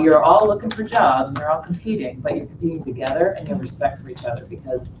know, while you're all looking for jobs and you're all competing, but you're competing together and you have respect for each other,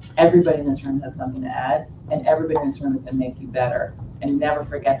 because everybody in this room has something to add, and everybody in this room is going to make you better. And never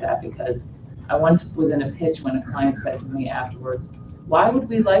forget that, because I once was in a pitch when a client said to me afterwards, "Why would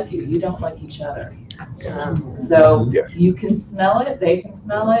we like you? You don't like each other." So you can smell it, they can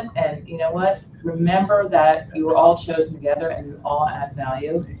smell it, and you know what? Remember that you were all chosen together and you all add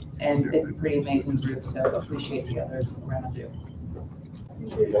value, and it's a pretty amazing group, so appreciate the others around you.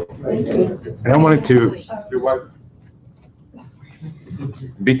 And I wanted to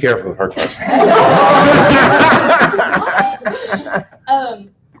be careful of her question.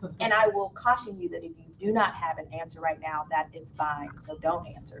 And I will caution you that if you do not have an answer right now, that is fine. So don't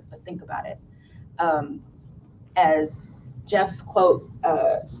answer, but think about it. As Jeff's quote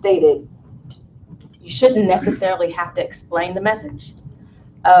stated, you shouldn't necessarily have to explain the message,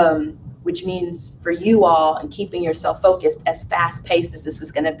 which means for you all, and keeping yourself focused, as fast paced as this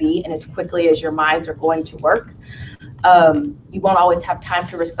is going to be and as quickly as your minds are going to work, you won't always have time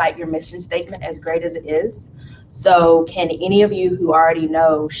to recite your mission statement, as great as it is. So can any of you who already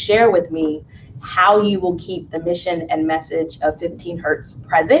know share with me how you will keep the mission and message of 15 Hertz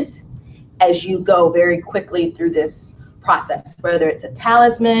present as you go very quickly through this process, whether it's a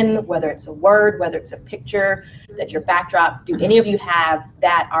talisman, whether it's a word, whether it's a picture, that your backdrop, do any of you have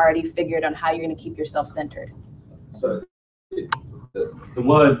that already figured on how you're going to keep yourself centered? So the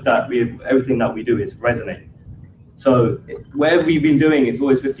word that everything that we do is resonate. So whatever we've been doing, it's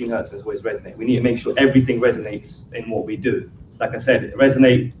always 15 Hertz, it's always resonate. We need to make sure everything resonates in what we do. Like I said,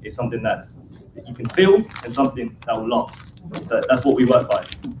 resonate is something that you can feel and something that will last. So that's what we work by,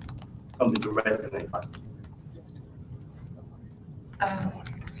 something to resonate by.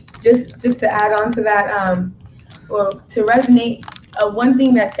 Just to add on to that, well, to resonate, one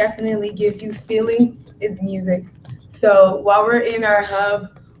thing that definitely gives you feeling is music. So while we're in our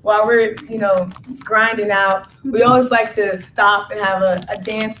hub, while we're, you know, grinding out, we always like to stop and have a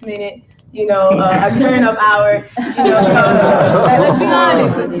dance minute, you know, a turn up hour, you know, so let's be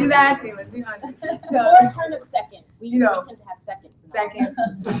honest, she's asking, let's be honest. So, Or turn up second. You know, tend to have seconds. Seconds.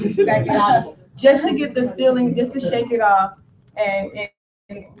 Just to get the feeling, just to shake it off and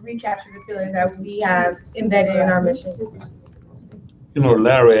recapture the feeling that we have embedded in our mission. You know,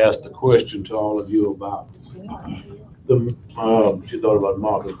 Larry asked a question to all of you about she thought about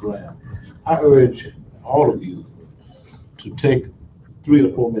Marcus Graham. I urge all of you to take 3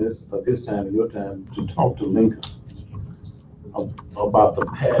 or 4 minutes of his time and your time to talk to Lincoln about the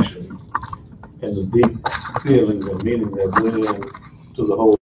passion and the deep feelings and meaning that went into the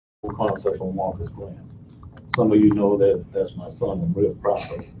whole concept of Marcus Graham. Some of you know that that's my son. I'm real proud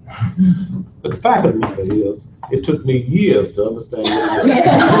of him. But the fact of the matter is, it took me years to understand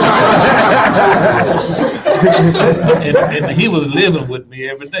and he was living with me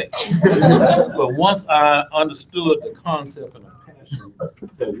every day. But once I understood the concept and the passion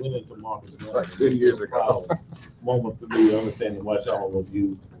that went into Marcus Graham, like 2 years ago, moment for me to understand and watch all of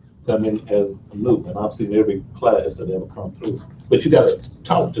you come in as new. And I've seen every class that ever come through. But you got to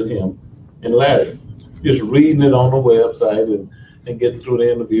talk to him. And Larry, just reading it on the website and getting through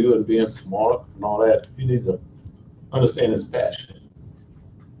the interview and being smart and all that, you need to understand his passion,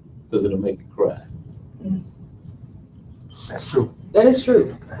 because it'll make you cry. That's true. That is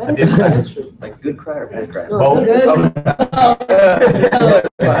true. That is true. Like good cry or bad cry? Both. I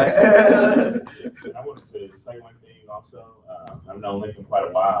wanted to say one thing also. I've known Lincoln quite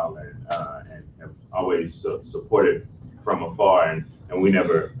a while and have always supported from afar, and we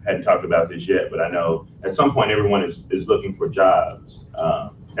never hadn't talked about this yet, but I know at some point everyone is looking for jobs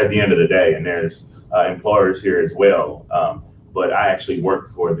at the end of the day, and there's employers here as well. But I actually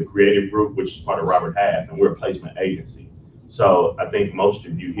work for the Creative Group, which is part of Robert Half, and we're a placement agency. So I think most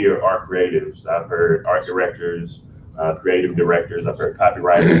of you here are creatives. I've heard art directors, creative directors, I've heard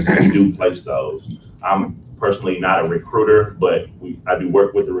copywriters. We do place those. I'm personally not a recruiter, but I do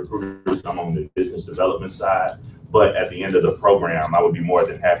work with the recruiters. I'm on the business development side. But at the end of the program, I would be more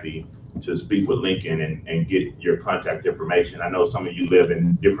than happy to speak with Lincoln and get your contact information. I know some of you live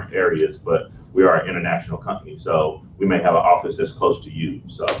in different areas, but we are an international company, so we may have an office that's close to you.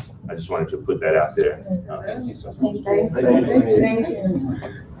 So I just wanted to put that out there. Thank you so much. Thank you.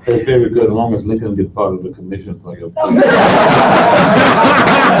 That's very good, as long as Lincoln gets part of the commission for your. The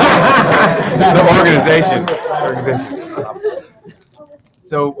organization.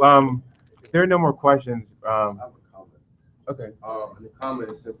 So if there are no more questions. Okay, and the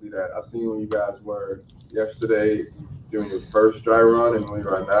comment is simply that I seen when you guys were yesterday doing your first dry run and where you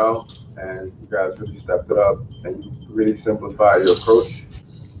are now, and you guys really stepped it up and you really simplified your approach.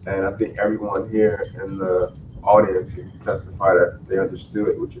 And I think everyone here in the audience can testify that they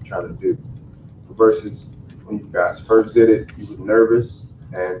understood what you're trying to do. Versus when you guys first did it, you were nervous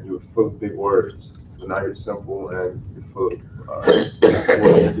and you were full of big words. So now you're simple and you're full of words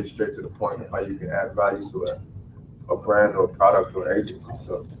that get straight to the point of how you can add value to a brand or product or agency.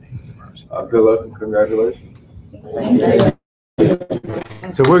 So good luck and congratulations.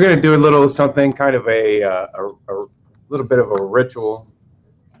 So we're going to do a little something, kind of a little bit of a ritual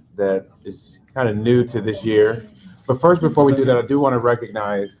that is kind of new to this year. But first, before we do that, I do want to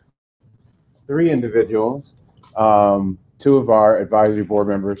recognize 3 individuals. 2 of our advisory board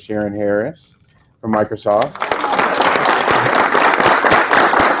members, Sharon Harris from Microsoft,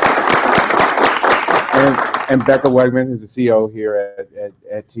 and Becca Wegman, who's the CEO here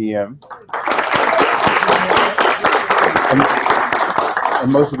at TM.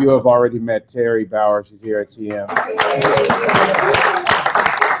 And most of you have already met Terry Bauer. She's here at TM.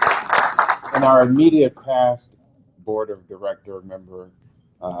 And our immediate past board of director member,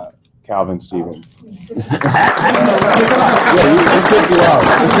 Calvin Stevens.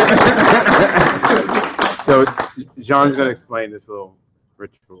 So Jean's going to explain this little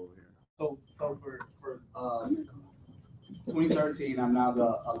ritual here. So for 2013, I'm now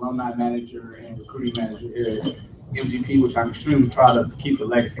the alumni manager and recruiting manager here at MGP, which I'm extremely proud of to keep the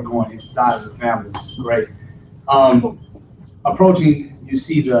legacy going inside of the family, which is great. Approaching, you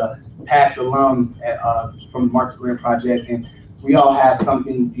see the past alum from the Marcus Graham Project, and we all have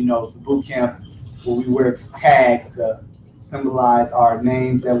something, you know, it's the boot camp where we wear tags to symbolize our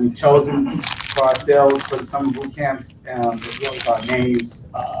names that we've chosen for ourselves for the summer boot camps, as well as our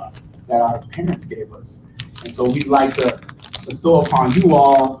names that our parents gave us. And so we'd like to bestow upon you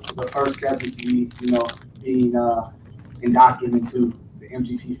all the first step is being indoctrinated into the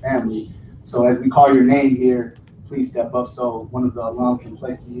MGP family. So as we call your name here, please step up so one of the alum can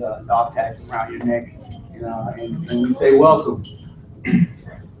place the dog tags around your neck, and we say welcome.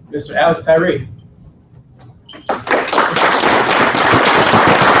 Mr. Alex Tyree.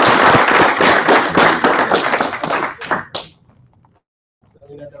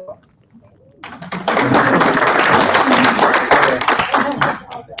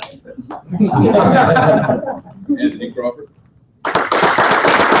 Anthony Crawford.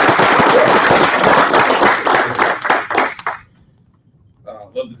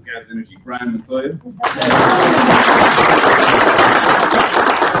 Love this guy's energy. Brian Montoya.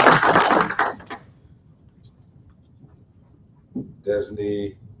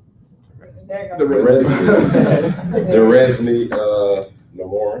 Desney. Desney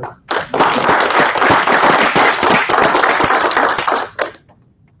Namoran.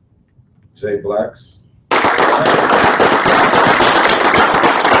 Jay Blacks.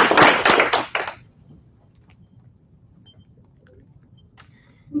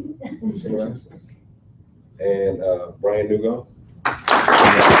 And Brian Nugo.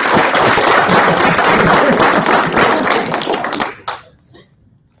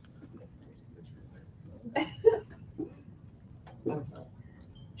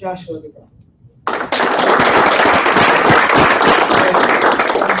 Joshua.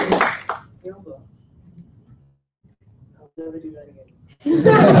 I'll never do that again.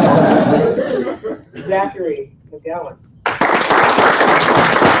 Zachary McGowan.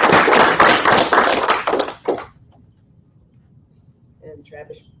 And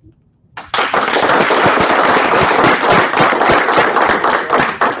Travis.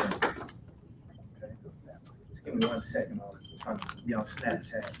 Just give me 1 second. I'll just try to be on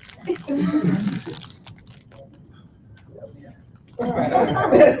Snapchat.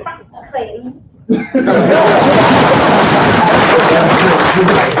 Clayton.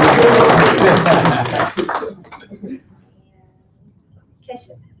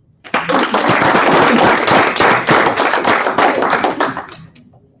 Kesha.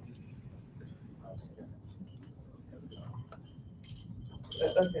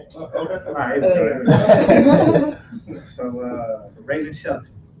 Okay. All right. So, Raven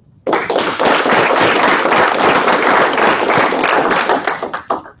Shelton.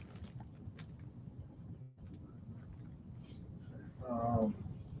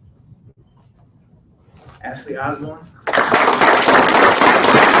 Ashley Osborne.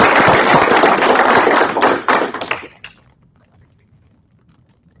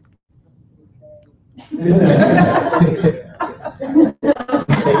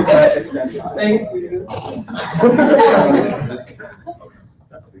 Thank you.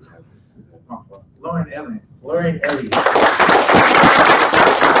 Lauren Elliott.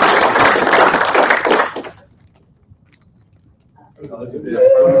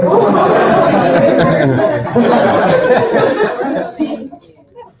 And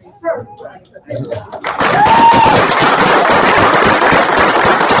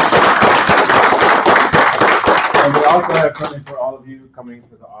we also have something for all of you coming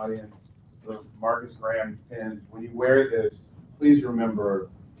to the audience, the Marcus Graham pin. When you wear this, please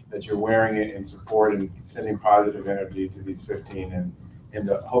remember that you're wearing it in support and sending positive energy to these 15 and in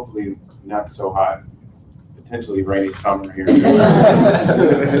the hopefully not so hot, potentially rainy summer here.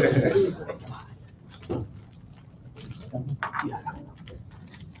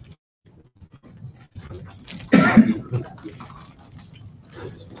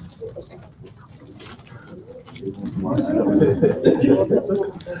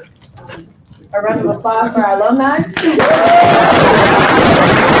 A round of applause for our alumni.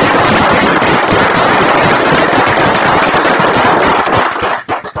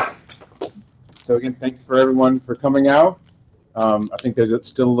 So again, thanks for everyone for coming out. I think there's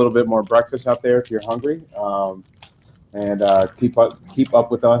still a little bit more breakfast out there if you're hungry. And keep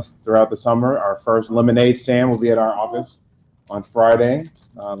up with us throughout the summer. Our first lemonade stand will be at our office on Friday,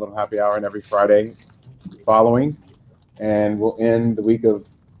 a little happy hour and every Friday following. And we'll end the week of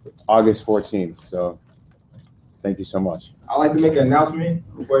August 14th. So thank you so much. I'd like to make an announcement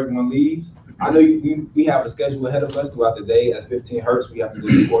before everyone leaves. I know we have a schedule ahead of us throughout the day. At 15 Hertz, we have to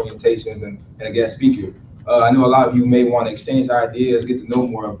do orientations and a guest speaker. I know a lot of you may want to exchange ideas, get to know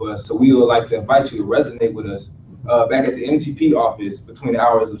more of us. So we would like to invite you to resonate with us back at the MTP office between the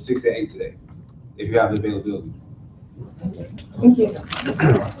hours of 6 and 8 today, if you have the availability. Thank you.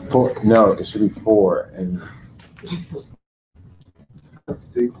 No, it should be 4 and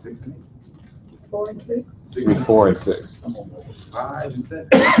 6 and 8. 4 and 6. It should be 4 and 6. 5 and 7.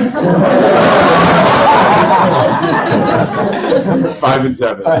 5 and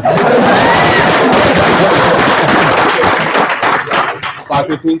 7.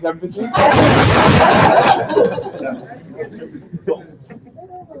 5:15, 7:15.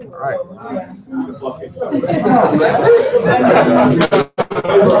 All right.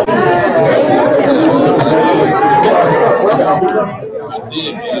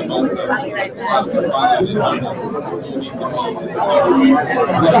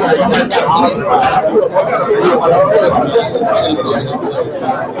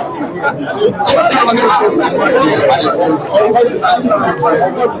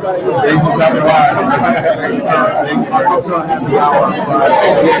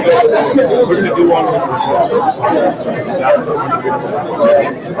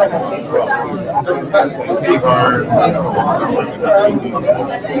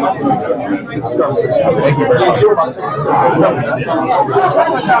 Thank you very much.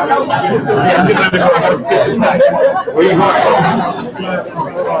 Where you going?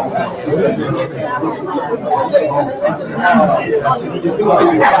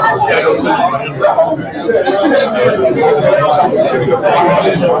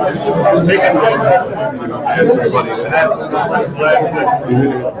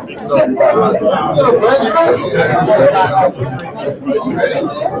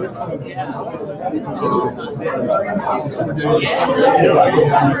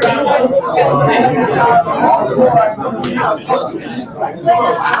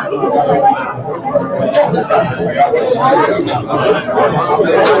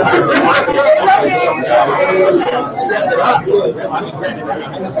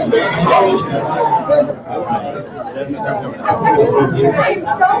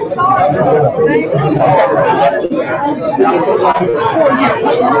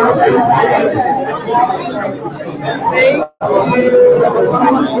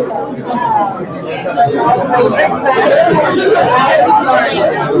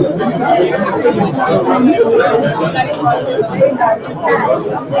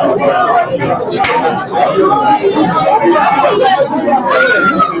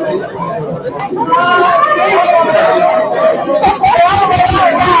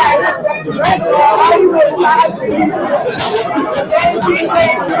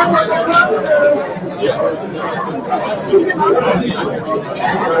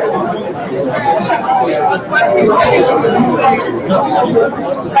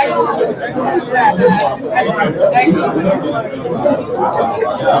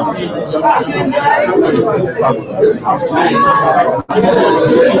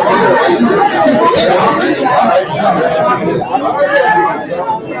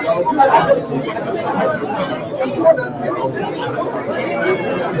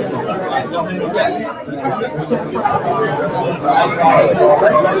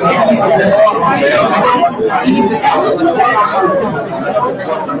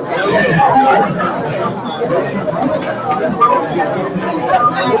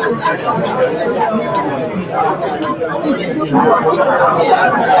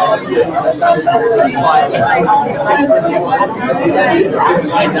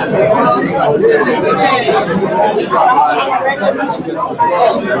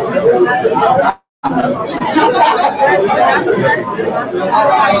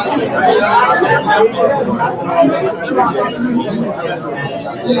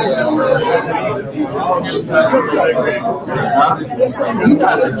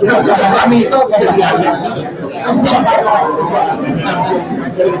 I mean, it's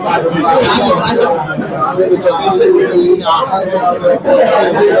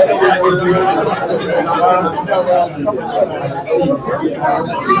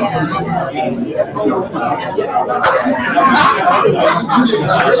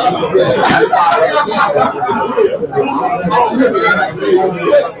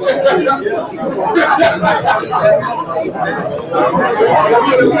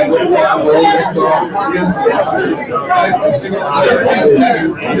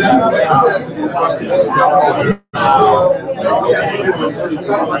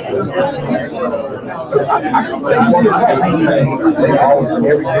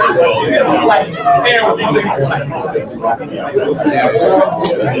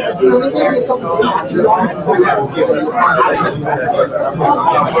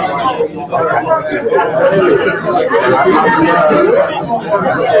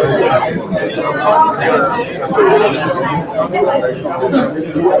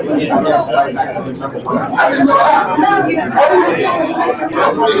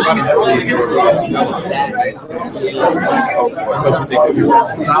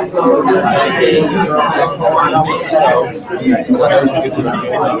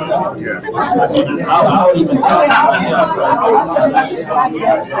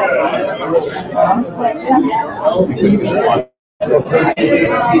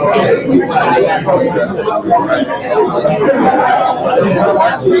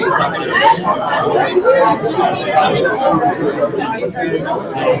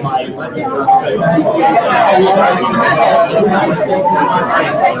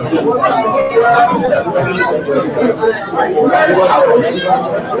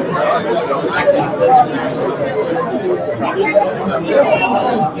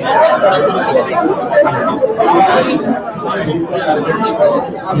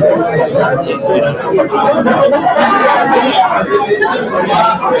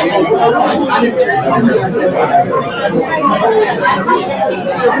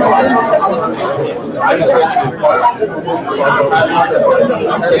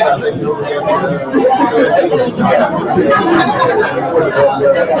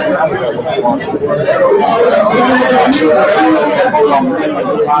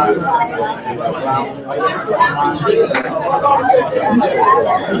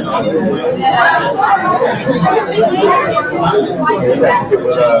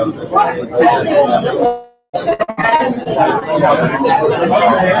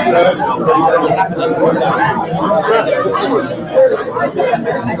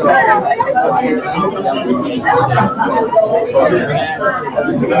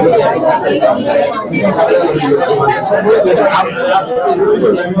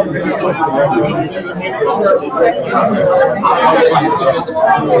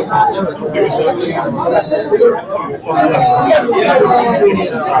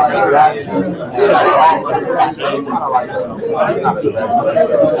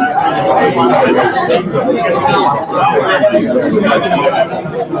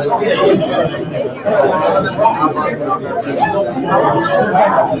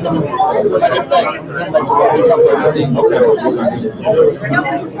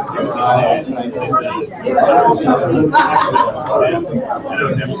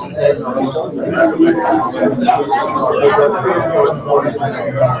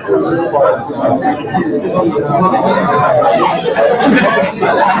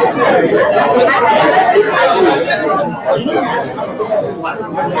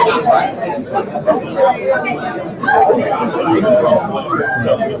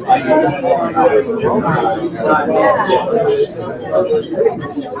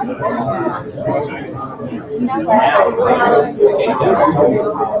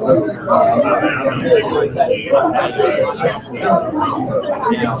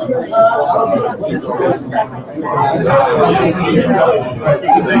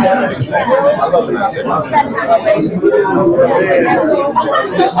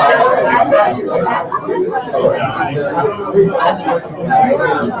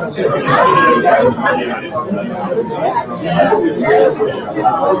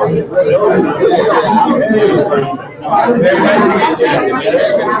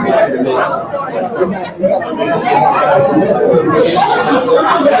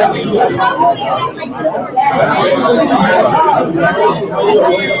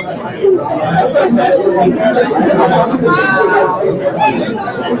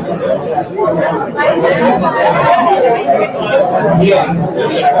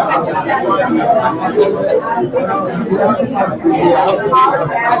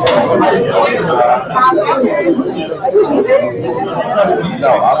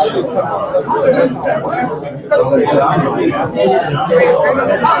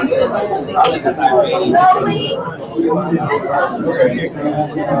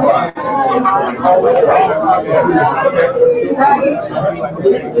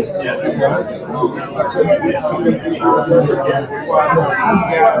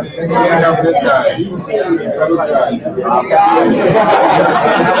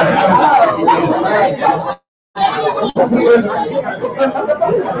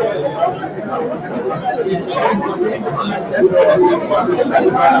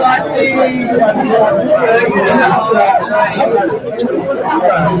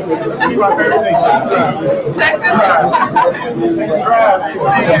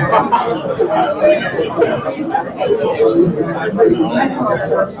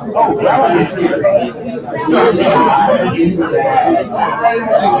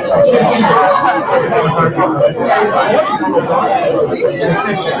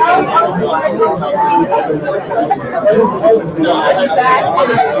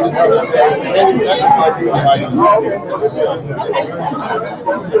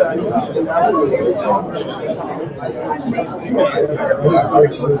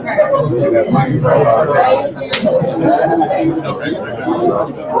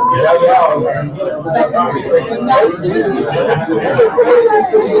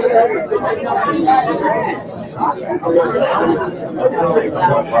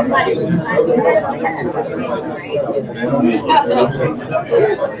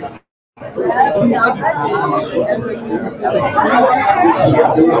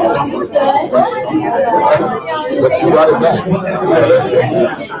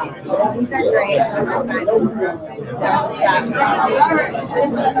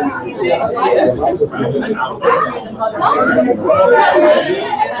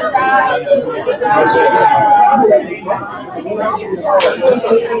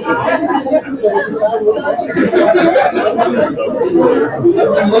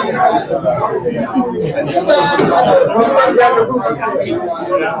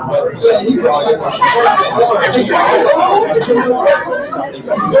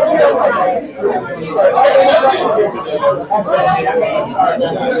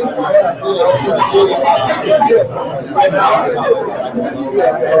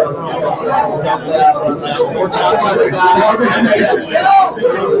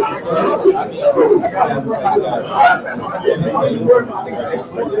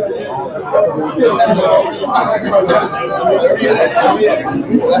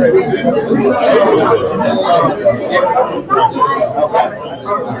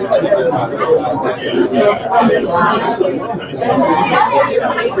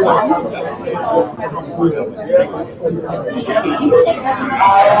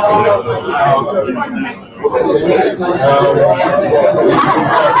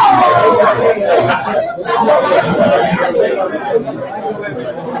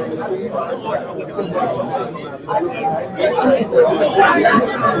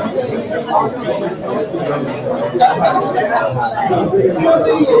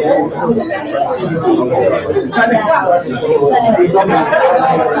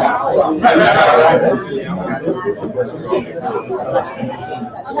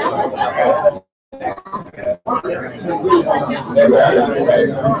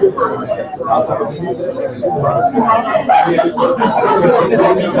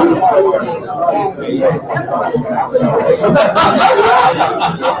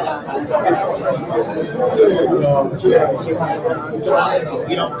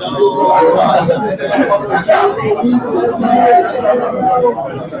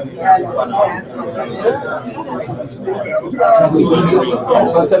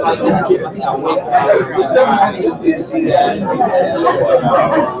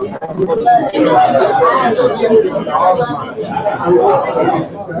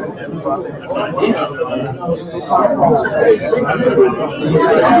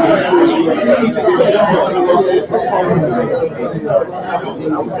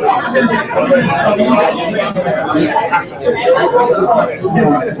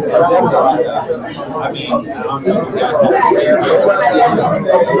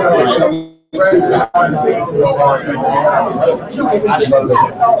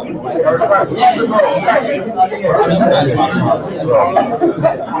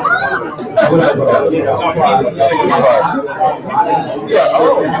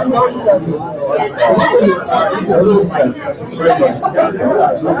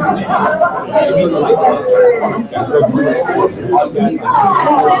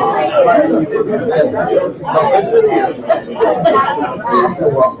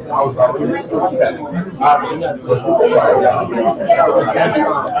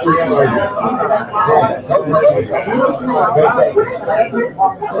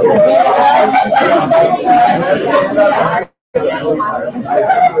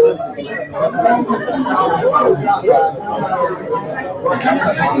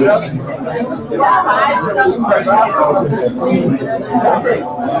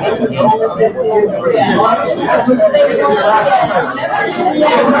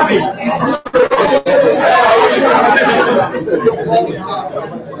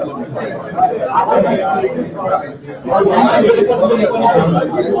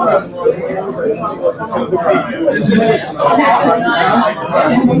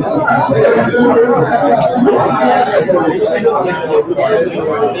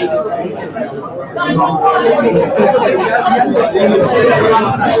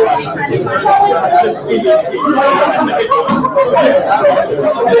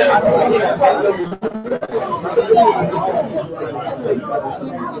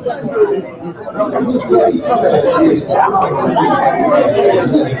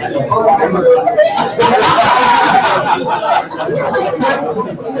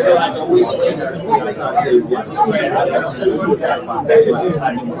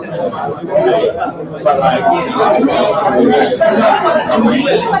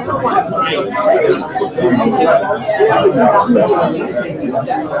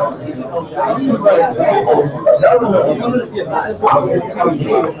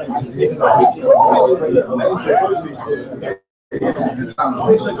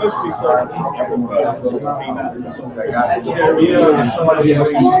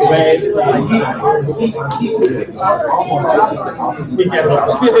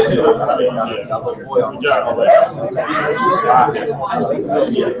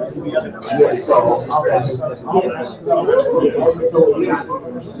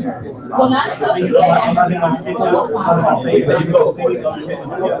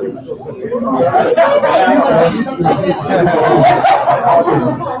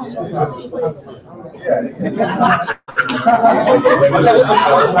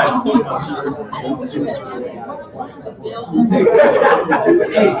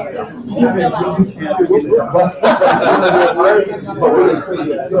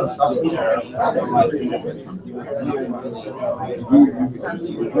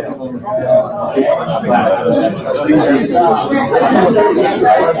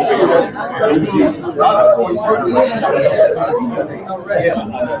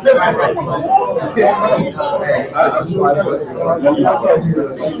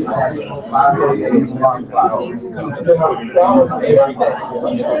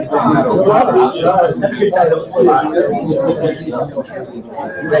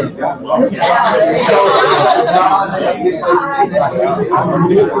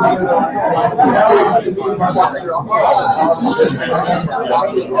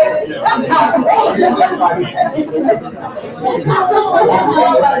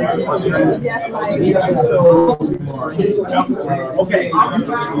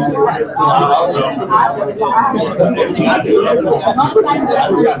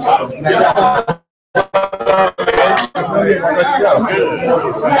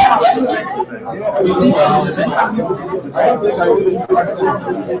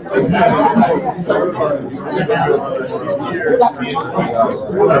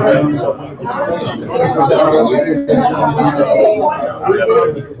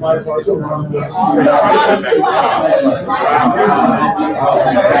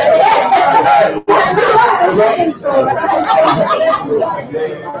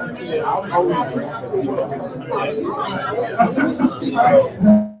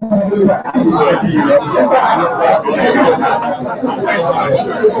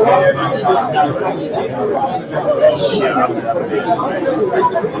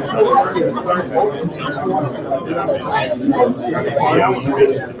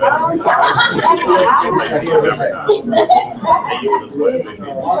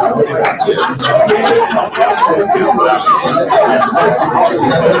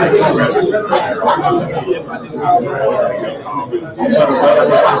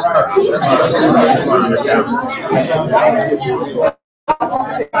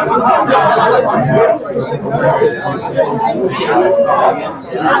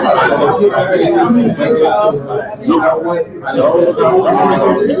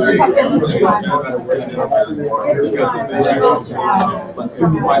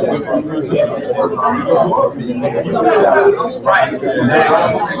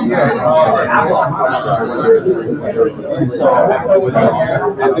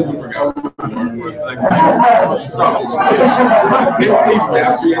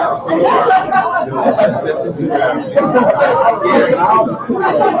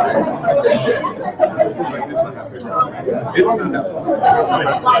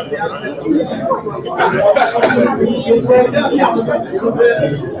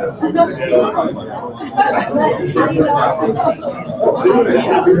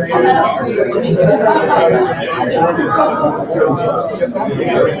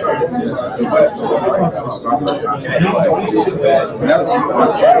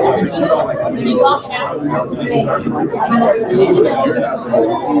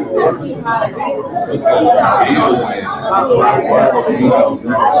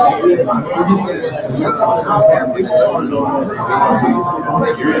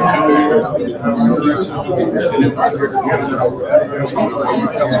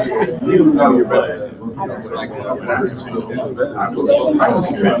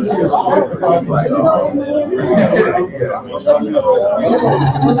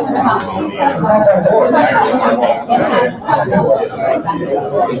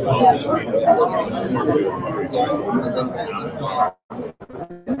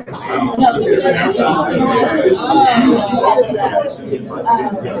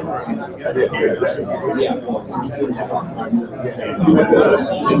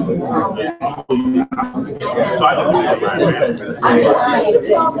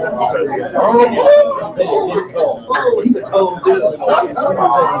He's a cold dude. That's after the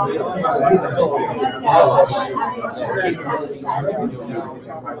honey.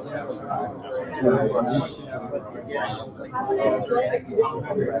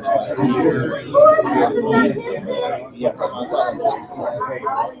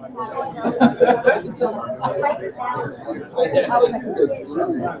 This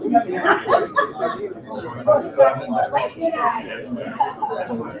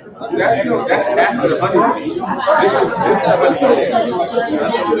is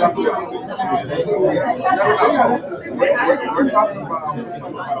we're talking about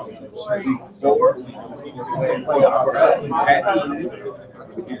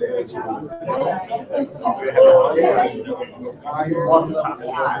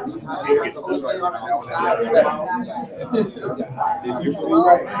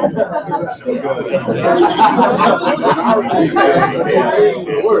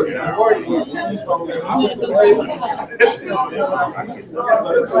before he was sitting somewhere.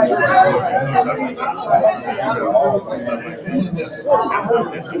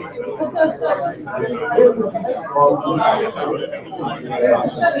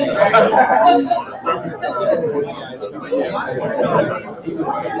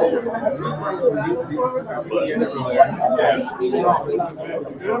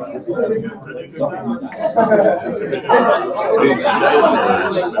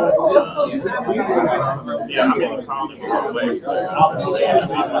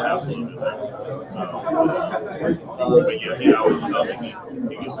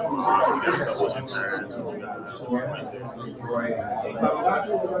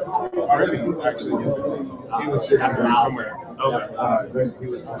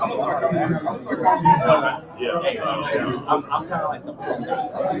 I'm kind of like the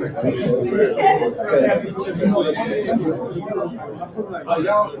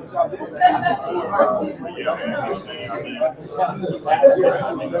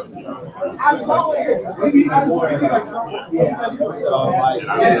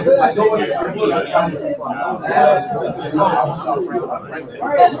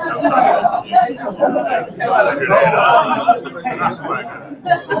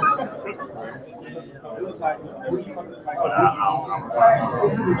But,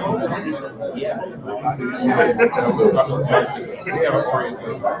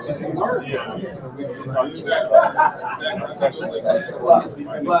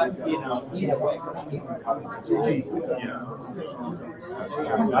 you know, either way. Yeah.